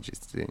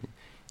mixologist.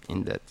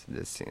 In that,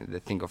 the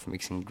thing of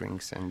mixing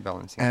drinks and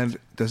balancing. And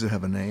does it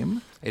have a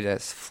name? It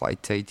has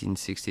Flight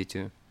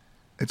 1862.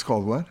 It's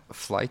called what?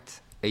 Flight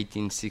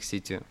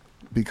 1862.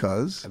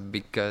 Because?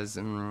 Because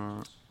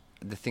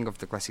the thing of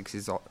the classics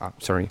is all...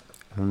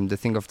 the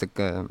thing of the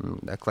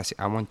classic...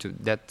 I want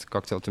that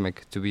cocktail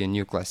to be a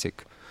new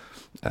classic.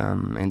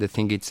 And the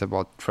thing it's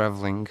about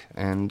traveling.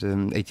 And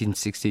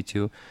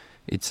 1862,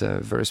 it's a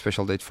very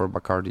special date for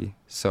Bacardi.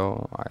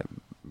 So I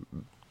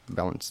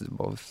balanced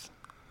both.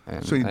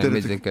 And so you did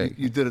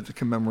it to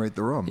commemorate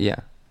the rum.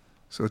 Yeah.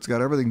 So it's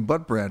got everything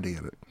but brandy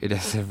in it. It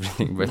has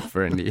everything but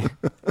brandy.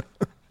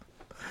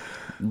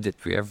 That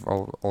we have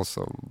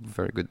also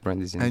very good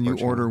brandies in And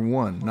Portugal. You order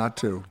one, not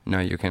two. No,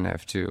 you can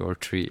have 2 or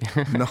 3.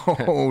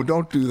 No,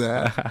 don't do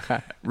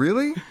that.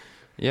 Really?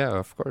 Yeah,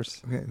 of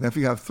course. Okay. Now, if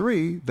you have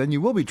 3, then you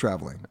will be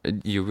traveling.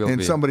 You will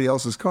in somebody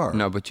else's car.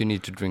 No, but you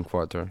need to drink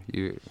water.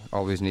 You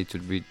always need to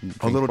drink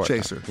a little water.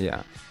 Chaser.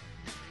 Yeah.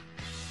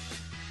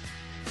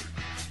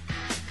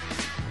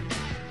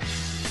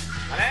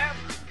 Hello?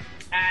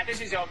 This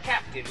is your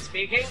captain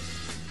speaking.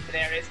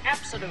 There is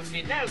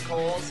absolutely no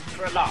cause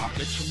for alarm.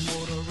 Get your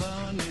motor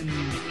running.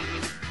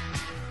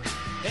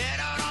 Head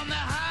out on the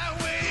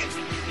highway.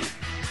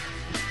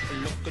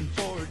 Looking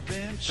for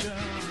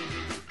adventure.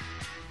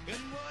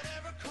 And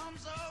whatever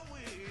comes our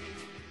way.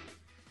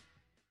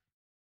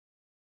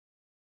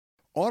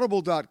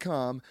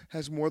 Audible.com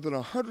has more than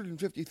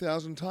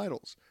 150,000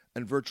 titles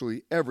and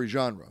virtually every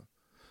genre.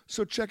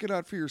 So check it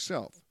out for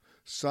yourself.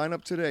 Sign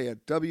up today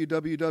at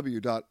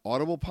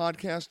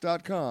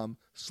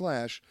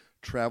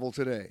www.audiblepodcast.com/travel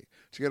today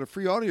to get a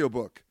free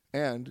audiobook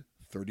and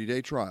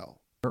 30-day trial.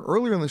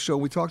 Earlier in the show,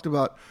 we talked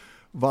about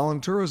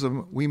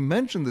volunteerism. We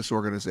mentioned this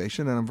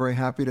organization, and I'm very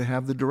happy to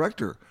have the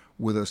director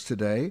with us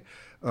today.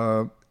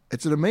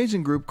 It's an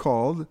amazing group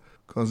called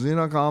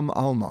Cocina com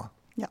Alma.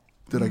 Yeah.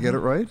 Did I get it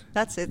right?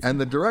 That's it. And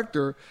the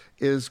director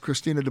is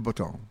Christina de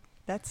Botton.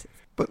 That's it.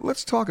 But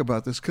let's talk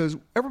about this, because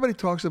everybody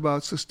talks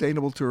about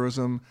sustainable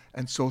tourism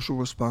and social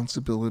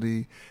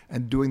responsibility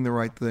and doing the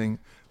right thing.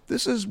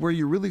 This is where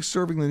you're really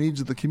serving the needs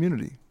of the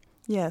community.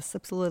 Yes,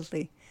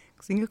 absolutely.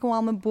 Cozinha com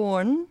Alma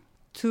born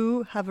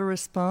to have a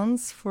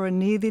response for a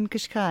need in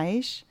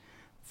Cascais,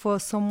 for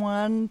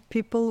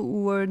people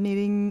who were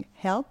needing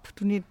help,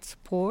 to need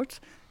support,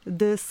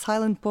 the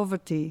silent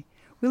poverty.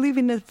 We live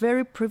in a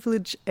very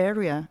privileged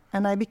area,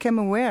 and I became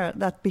aware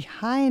that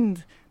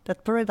behind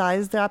that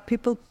paradise there are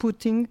people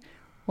putting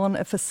on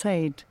a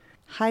facade,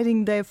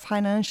 hiding their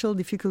financial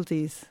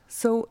difficulties.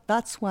 So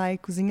that's why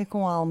Cozinha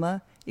com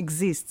Alma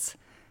exists,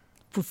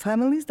 for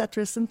families that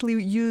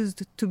recently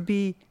used to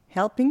be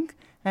helping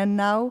and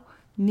now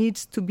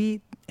needs to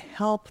be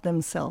helped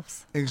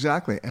themselves.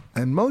 Exactly.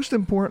 And most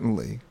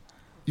importantly,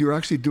 you're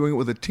actually doing it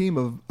with a team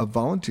of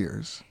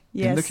volunteers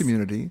in the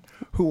community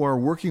who are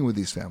working with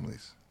these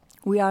families.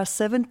 We are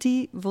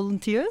 70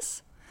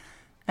 volunteers,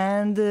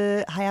 and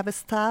I have a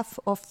staff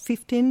of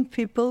 15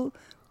 people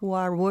who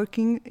are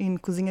working in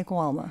Cozinha com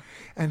Alma.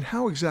 And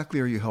how exactly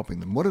are you helping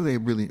them? What are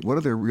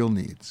their real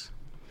needs?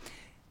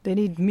 They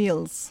need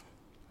meals.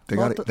 They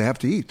have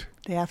to eat.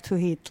 They have to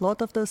eat. A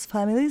lot of those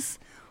families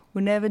who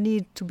never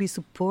need to be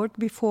supported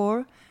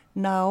before,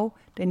 now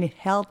they need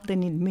help, they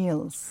need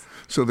meals.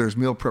 So there's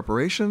meal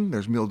preparation,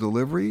 there's meal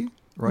delivery,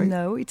 right?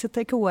 No, it's a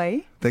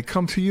takeaway. They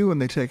come to you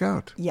and they take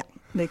out. Yeah,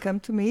 they come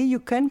to me. You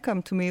can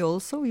come to me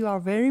also. You are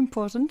very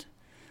important,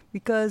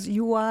 because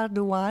you are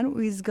the one who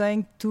is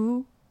going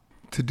to...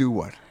 To do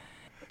what?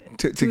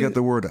 To get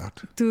the word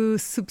out. To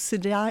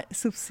subsidize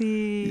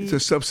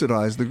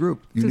the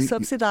group. You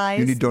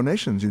need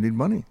donations. You need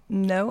money.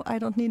 No, I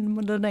don't need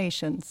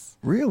donations.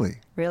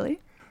 Really? Really?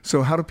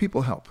 So how do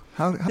people help?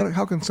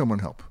 How can someone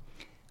help?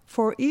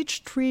 For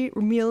each 3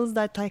 meals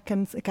that I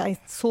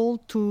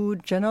sold to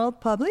general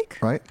public,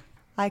 right,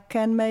 I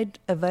can make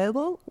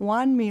available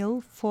 1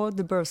 meal for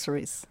the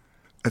bursaries.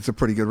 That's a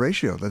pretty good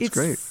ratio. That's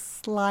great.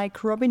 It's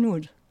like Robin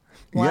Hood.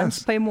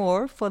 Ones pay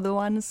more for the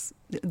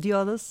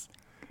others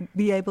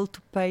be able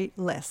to pay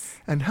less.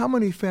 And how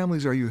many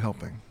families are you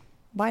helping?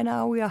 By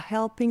now we are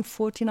helping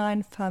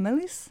 49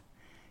 families.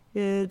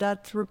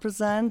 That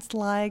represents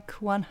like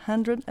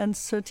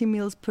 130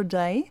 meals per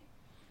day.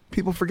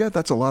 People forget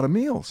that's a lot of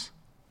meals.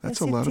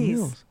 That's a lot of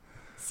meals.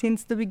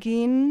 Since the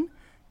beginning,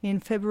 in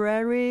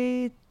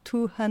February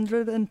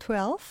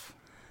 2012.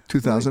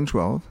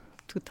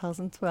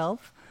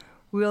 2012.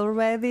 We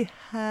already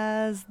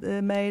has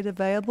made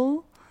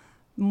available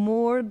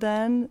more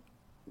than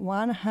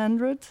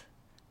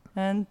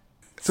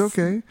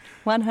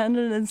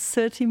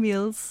 130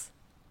 meals.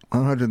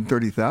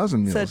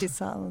 130,000 meals.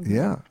 30,000.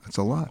 Yeah, that's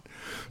a lot.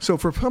 So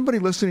for somebody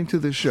listening to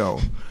this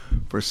show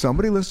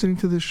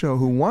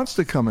who wants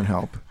to come and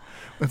help,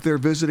 if they're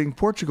visiting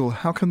Portugal,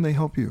 how can they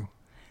help you?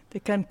 They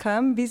can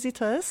come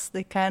visit us.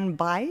 They can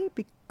buy,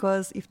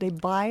 because if they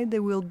buy, they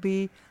will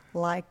be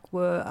like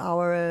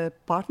our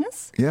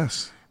partners.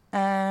 Yes.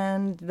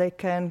 And they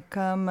can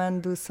come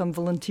and do some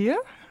volunteer.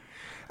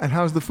 And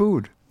how's the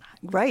food?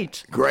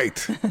 Great.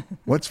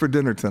 What's for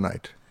dinner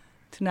tonight?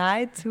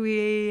 Tonight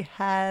we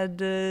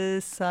had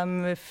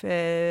some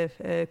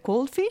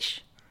cold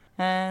fish,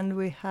 and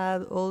we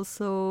had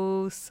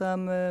also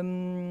some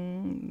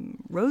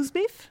roast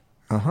beef.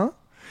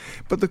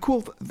 But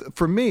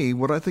for me,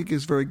 what I think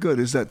is very good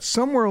is that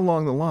somewhere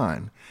along the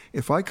line,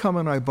 if I come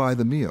and I buy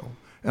the meal,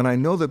 and I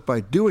know that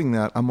by doing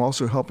that, I'm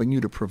also helping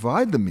you to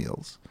provide the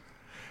meals,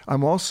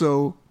 I'm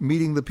also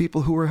meeting the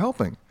people who are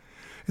helping.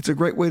 It's a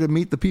great way to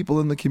meet the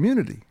people in the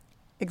community.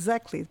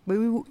 Exactly. But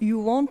you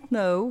won't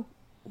know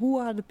who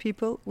are the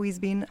people who is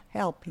being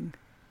helped,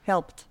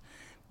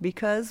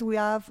 because we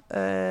have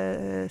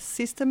a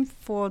system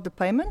for the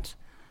payment,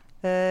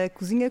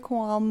 Cozinha com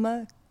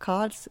Alma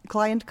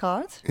client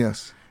card.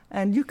 Yes.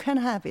 And you can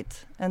have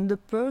it. And the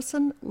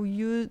person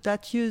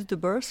that used the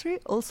bursary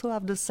also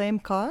have the same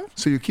card.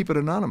 So you keep it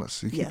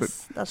anonymous.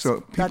 That's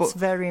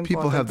very important.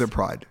 People have their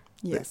pride.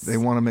 Yes. They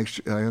want to make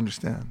sure. I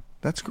understand.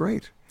 That's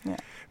great. Yeah.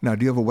 Now,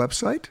 do you have a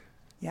website?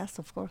 Yes,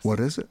 of course.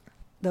 What is it?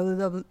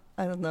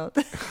 I don't know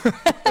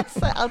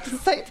how to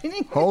say it in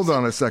English. Hold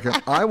on a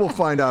second. I will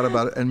find out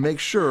about it and make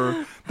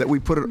sure that we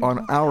put it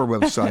on our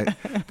website.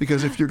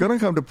 Because if you're going to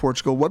come to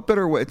Portugal, what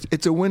better way?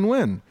 It's a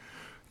win-win.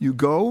 You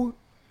go,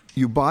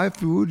 you buy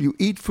food, you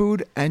eat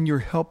food, and you're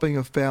helping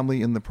a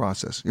family in the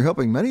process. You're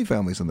helping many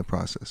families in the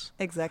process.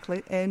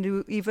 Exactly. And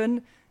you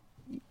even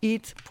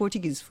eat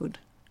Portuguese food.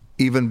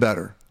 Even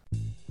better.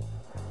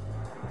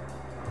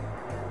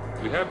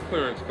 We have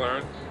clearance,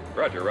 Clarence.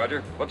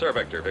 Roger. What's our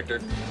vector,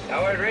 Victor?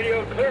 Tower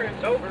radio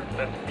clearance, over.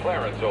 That's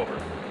Clarence, over.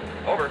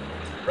 Over.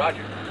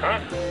 Roger. Huh?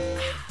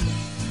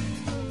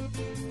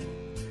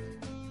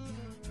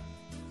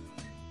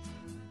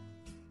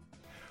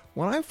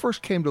 When I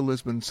first came to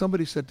Lisbon,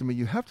 somebody said to me,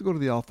 you have to go to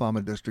the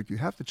Alfama district. You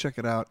have to check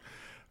it out.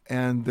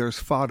 And there's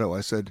fado.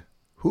 I said,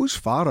 who's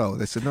Fado?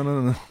 They said,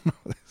 no.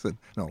 They said,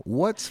 no,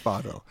 what's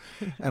Fado?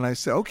 And I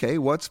said, okay,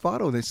 what's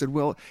Fado? They said,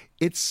 well,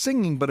 it's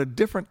singing, but a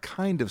different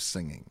kind of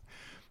singing.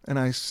 And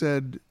I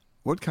said,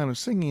 what kind of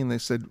singing? And they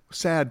said,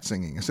 sad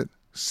singing. I said,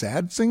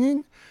 sad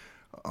singing?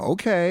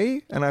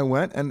 Okay. And I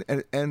went,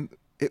 and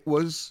it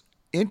was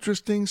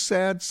interesting,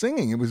 sad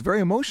singing. It was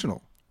very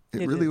emotional.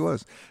 It really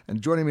was.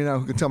 And joining me now,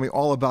 who can tell me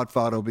all about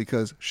Fado,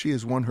 because she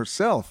is one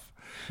herself,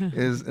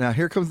 is, now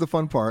here comes the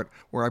fun part,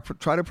 where I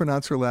try to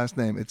pronounce her last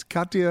name. It's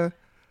Katia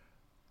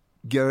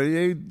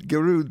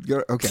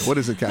Guerreiro. Okay, what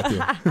is it,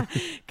 Katia?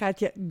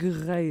 Katia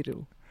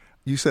Guerreiro.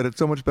 You said it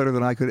so much better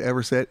than I could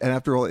ever say it, and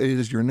after all, it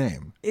is your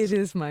name. It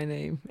is my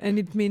name, and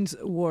it means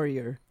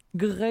warrior.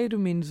 Guerreiro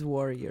means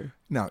warrior.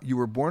 Now, you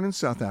were born in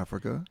South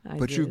Africa,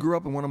 but you grew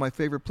up in one of my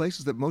favorite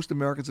places that most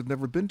Americans have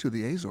never been to,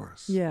 the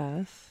Azores.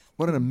 Yes.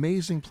 What an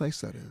amazing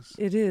place that is.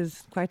 It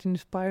is quite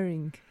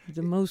inspiring.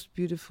 The most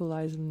beautiful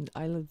island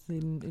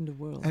in the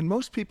world. And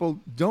most people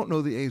don't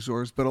know the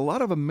Azores, but a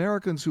lot of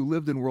Americans who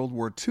lived in World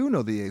War II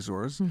know the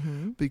Azores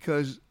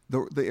because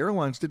the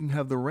airlines didn't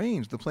have the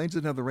range. The planes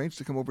didn't have the range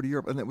to come over to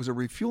Europe, and it was a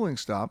refueling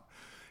stop.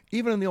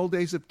 Even in the old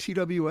days of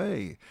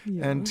TWA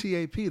and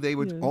TAP, they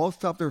would all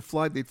stop their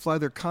flight. They'd fly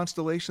their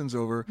Constellations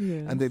over,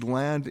 and they'd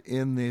land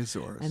in the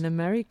Azores. And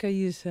America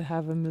used to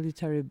have a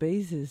military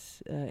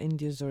bases in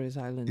the Azores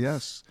Islands.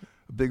 Yes,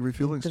 a big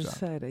refueling stop.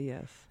 Terceira,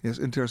 yes. Yes,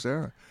 in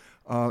Terceira.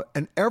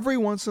 And every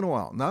once in a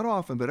while, not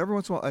often, but every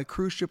once in a while, a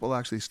cruise ship will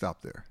actually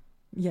stop there.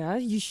 Yeah,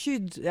 you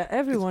should.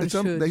 Everyone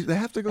should. They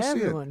have to go see it.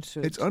 Everyone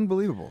should. It's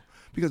unbelievable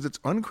because it's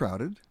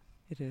uncrowded.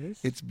 It is.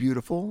 It's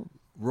beautiful.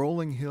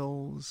 Rolling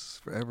hills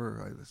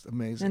forever. It's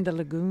amazing. And the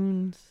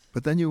lagoons.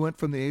 But then you went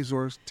from the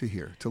Azores to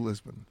here, to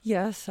Lisbon.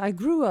 Yes, I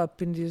grew up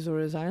in the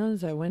Azores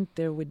Islands. I went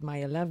there with my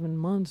 11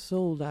 months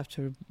old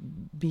after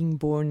being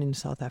born in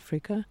South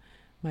Africa.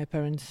 My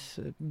parents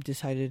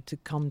decided to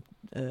come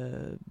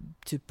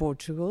to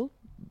Portugal,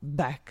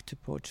 back to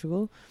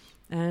Portugal.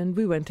 And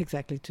we went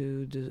exactly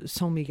to the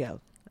São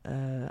Miguel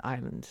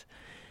Islands.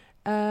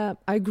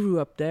 I grew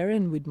up there,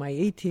 and with my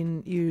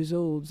 18 years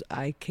old,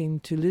 I came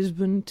to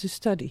Lisbon to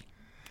study.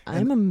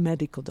 I'm a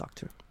medical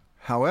doctor.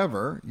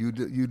 However,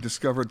 you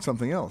discovered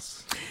something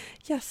else.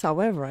 Yes,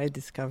 however, I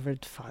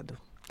discovered Fado.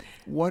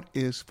 What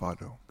is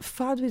Fado?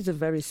 Fado is a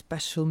very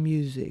special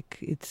music.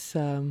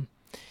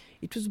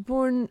 It was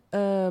born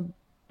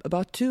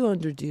about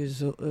 200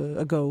 years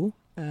ago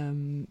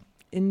in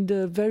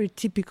the very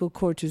typical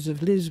quarters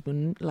of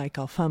Lisbon, like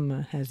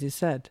Alfama, as you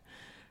said,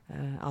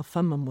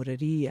 Alfama,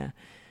 Moraria.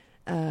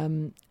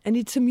 And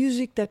it's a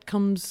music that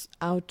comes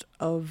out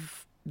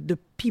of the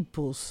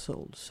people's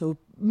soul. So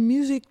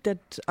music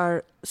that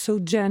are so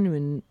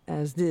genuine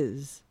as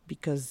this,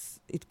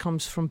 because it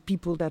comes from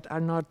people that are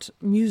not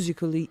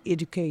musically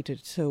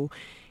educated. So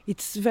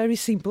it's very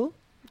simple.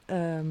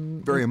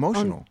 Very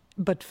emotional.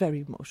 But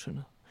very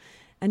emotional.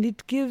 And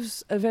it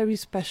gives a very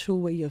special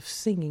way of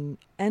singing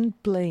and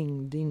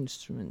playing the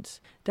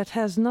instruments that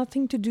has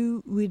nothing to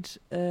do with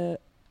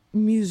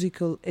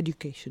musical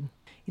education.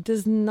 It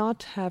does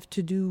not have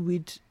to do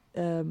with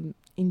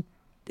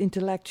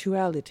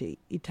intellectuality.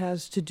 It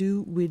has to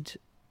do with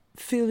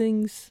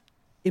feelings,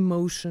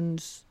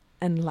 emotions,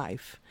 and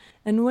life.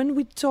 And when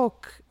we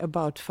talk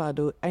about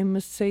Fado, I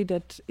must say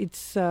that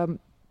it's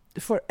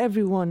for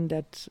everyone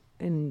that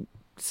in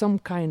some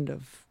kind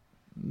of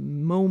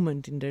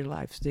moment in their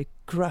lives they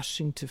crush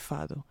into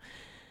Fado.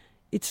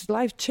 It's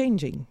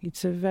life-changing.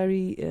 It's a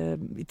very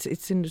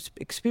it's an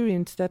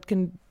experience that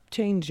can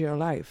change your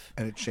life.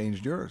 And it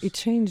changed yours. It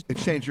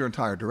changed your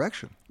entire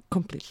direction.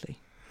 Completely.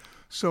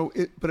 So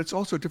but it's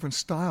also a different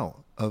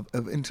style of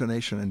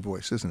intonation and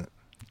voice, isn't it?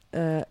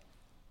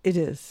 It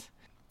is.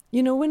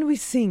 You know, when we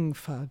sing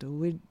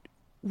Fado,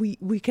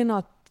 we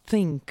cannot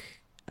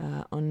think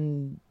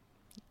on,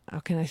 how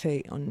can I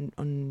say,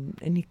 on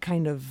any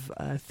kind of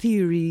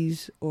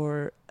theories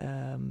or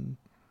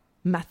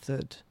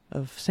method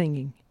of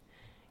singing.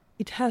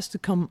 It has to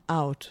come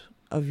out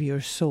of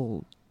your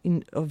soul,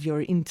 of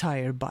your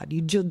entire body.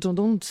 You just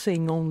don't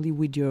sing only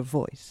with your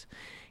voice.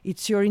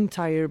 It's your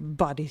entire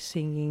body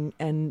singing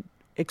and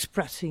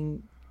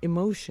expressing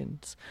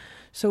emotions.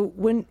 So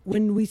when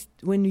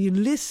you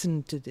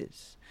listen to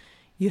this,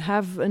 you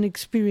have an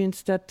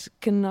experience that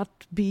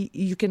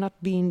you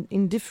cannot be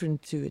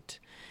indifferent to it.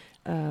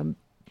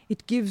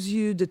 It gives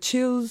you the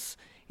chills,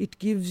 it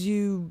gives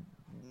you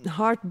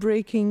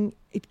heartbreaking,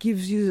 it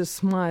gives you a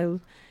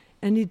smile,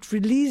 and it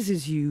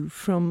releases you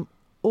from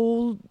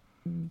all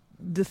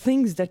the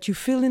things that you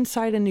feel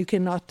inside and you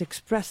cannot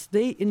express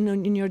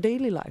in your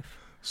daily life.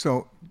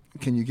 So,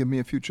 can you give me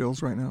a few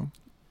chills right now?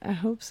 I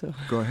hope so.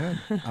 Go ahead.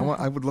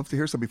 I would love to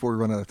hear some before we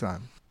run out of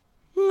time.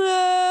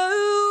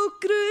 Eu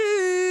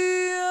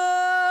queria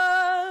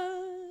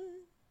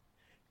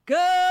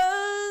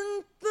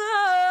cantar-te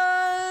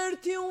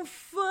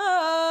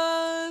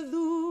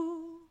fado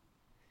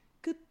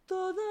que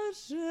toda a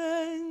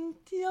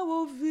gente ao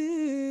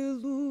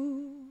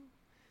ouvi-lo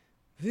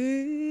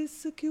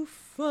visse que o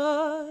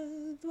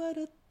fado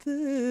era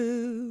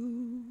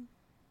teu.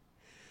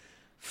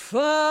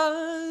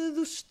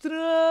 Fado estranho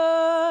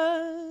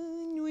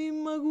e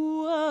magoado,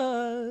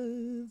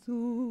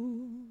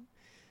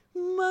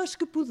 mas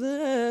que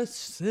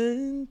pudesse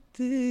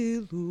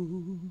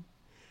senti-lo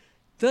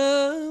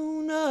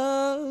tão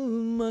na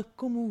alma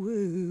como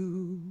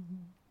eu.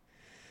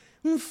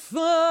 Um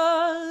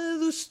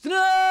fado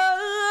estranho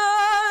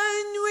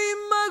e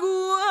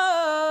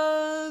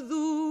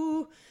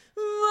magoado,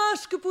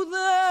 mas que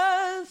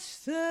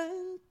pudesse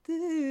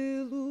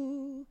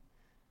senti-lo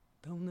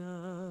tão na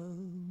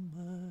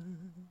alma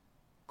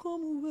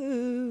como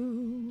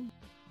eu.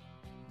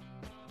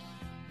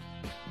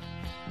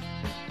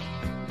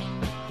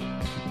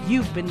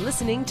 You've been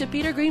listening to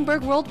Peter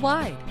Greenberg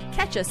Worldwide.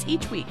 Catch us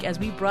each week as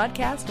we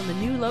broadcast from a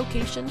new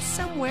location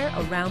somewhere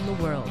around the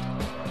world.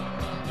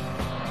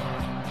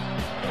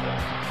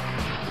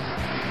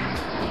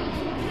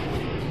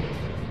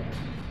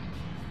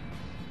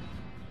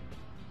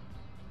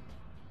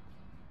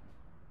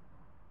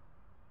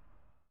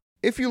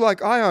 If you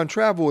like Ion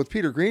Travel with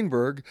Peter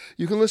Greenberg,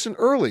 you can listen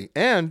early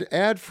and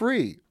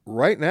ad-free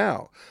right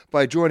now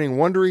by joining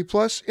Wondery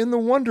Plus in the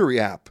Wondery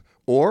app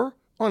or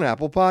on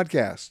Apple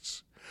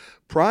Podcasts.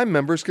 Prime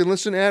members can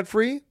listen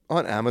ad-free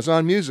on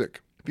Amazon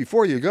Music.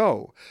 Before you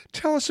go,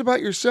 tell us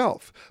about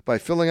yourself by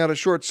filling out a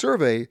short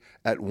survey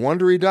at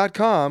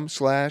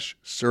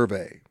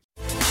Wondery.com/survey.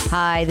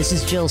 Hi, this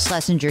is Jill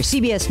Schlesinger,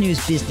 CBS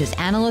News business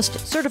analyst,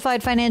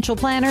 certified financial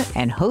planner,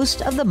 and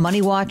host of the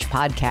Money Watch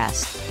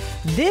podcast.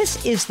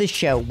 This is the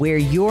show where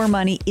your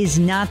money is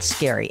not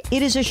scary.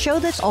 It is a show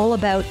that's all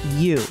about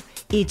you.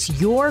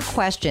 It's your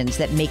questions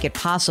that make it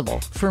possible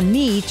for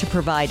me to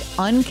provide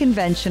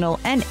unconventional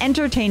and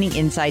entertaining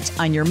insights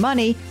on your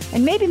money,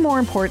 and maybe more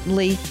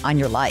importantly, on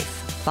your life.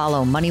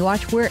 Follow Money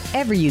Watch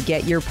wherever you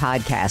get your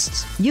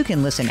podcasts. You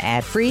can listen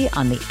ad-free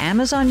on the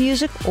Amazon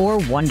Music or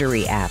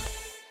Wondery app.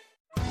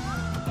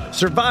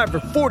 Survivor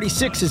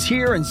 46 is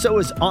here, and so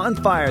is On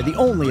Fire, the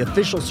only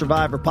official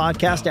Survivor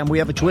podcast, and we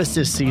have a twist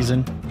this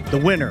season. The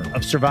winner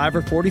of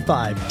Survivor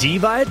 45, Dee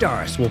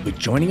Valladares, will be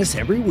joining us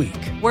every week.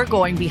 We're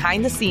going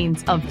behind the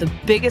scenes of the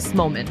biggest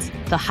moments,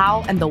 the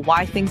how and the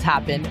why things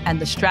happen,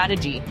 and the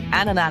strategy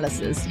and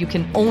analysis you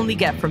can only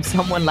get from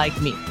someone like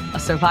me, a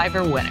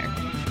Survivor winner.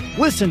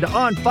 Listen to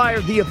On Fire,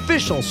 the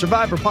official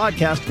Survivor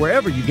podcast,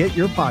 wherever you get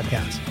your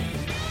podcasts.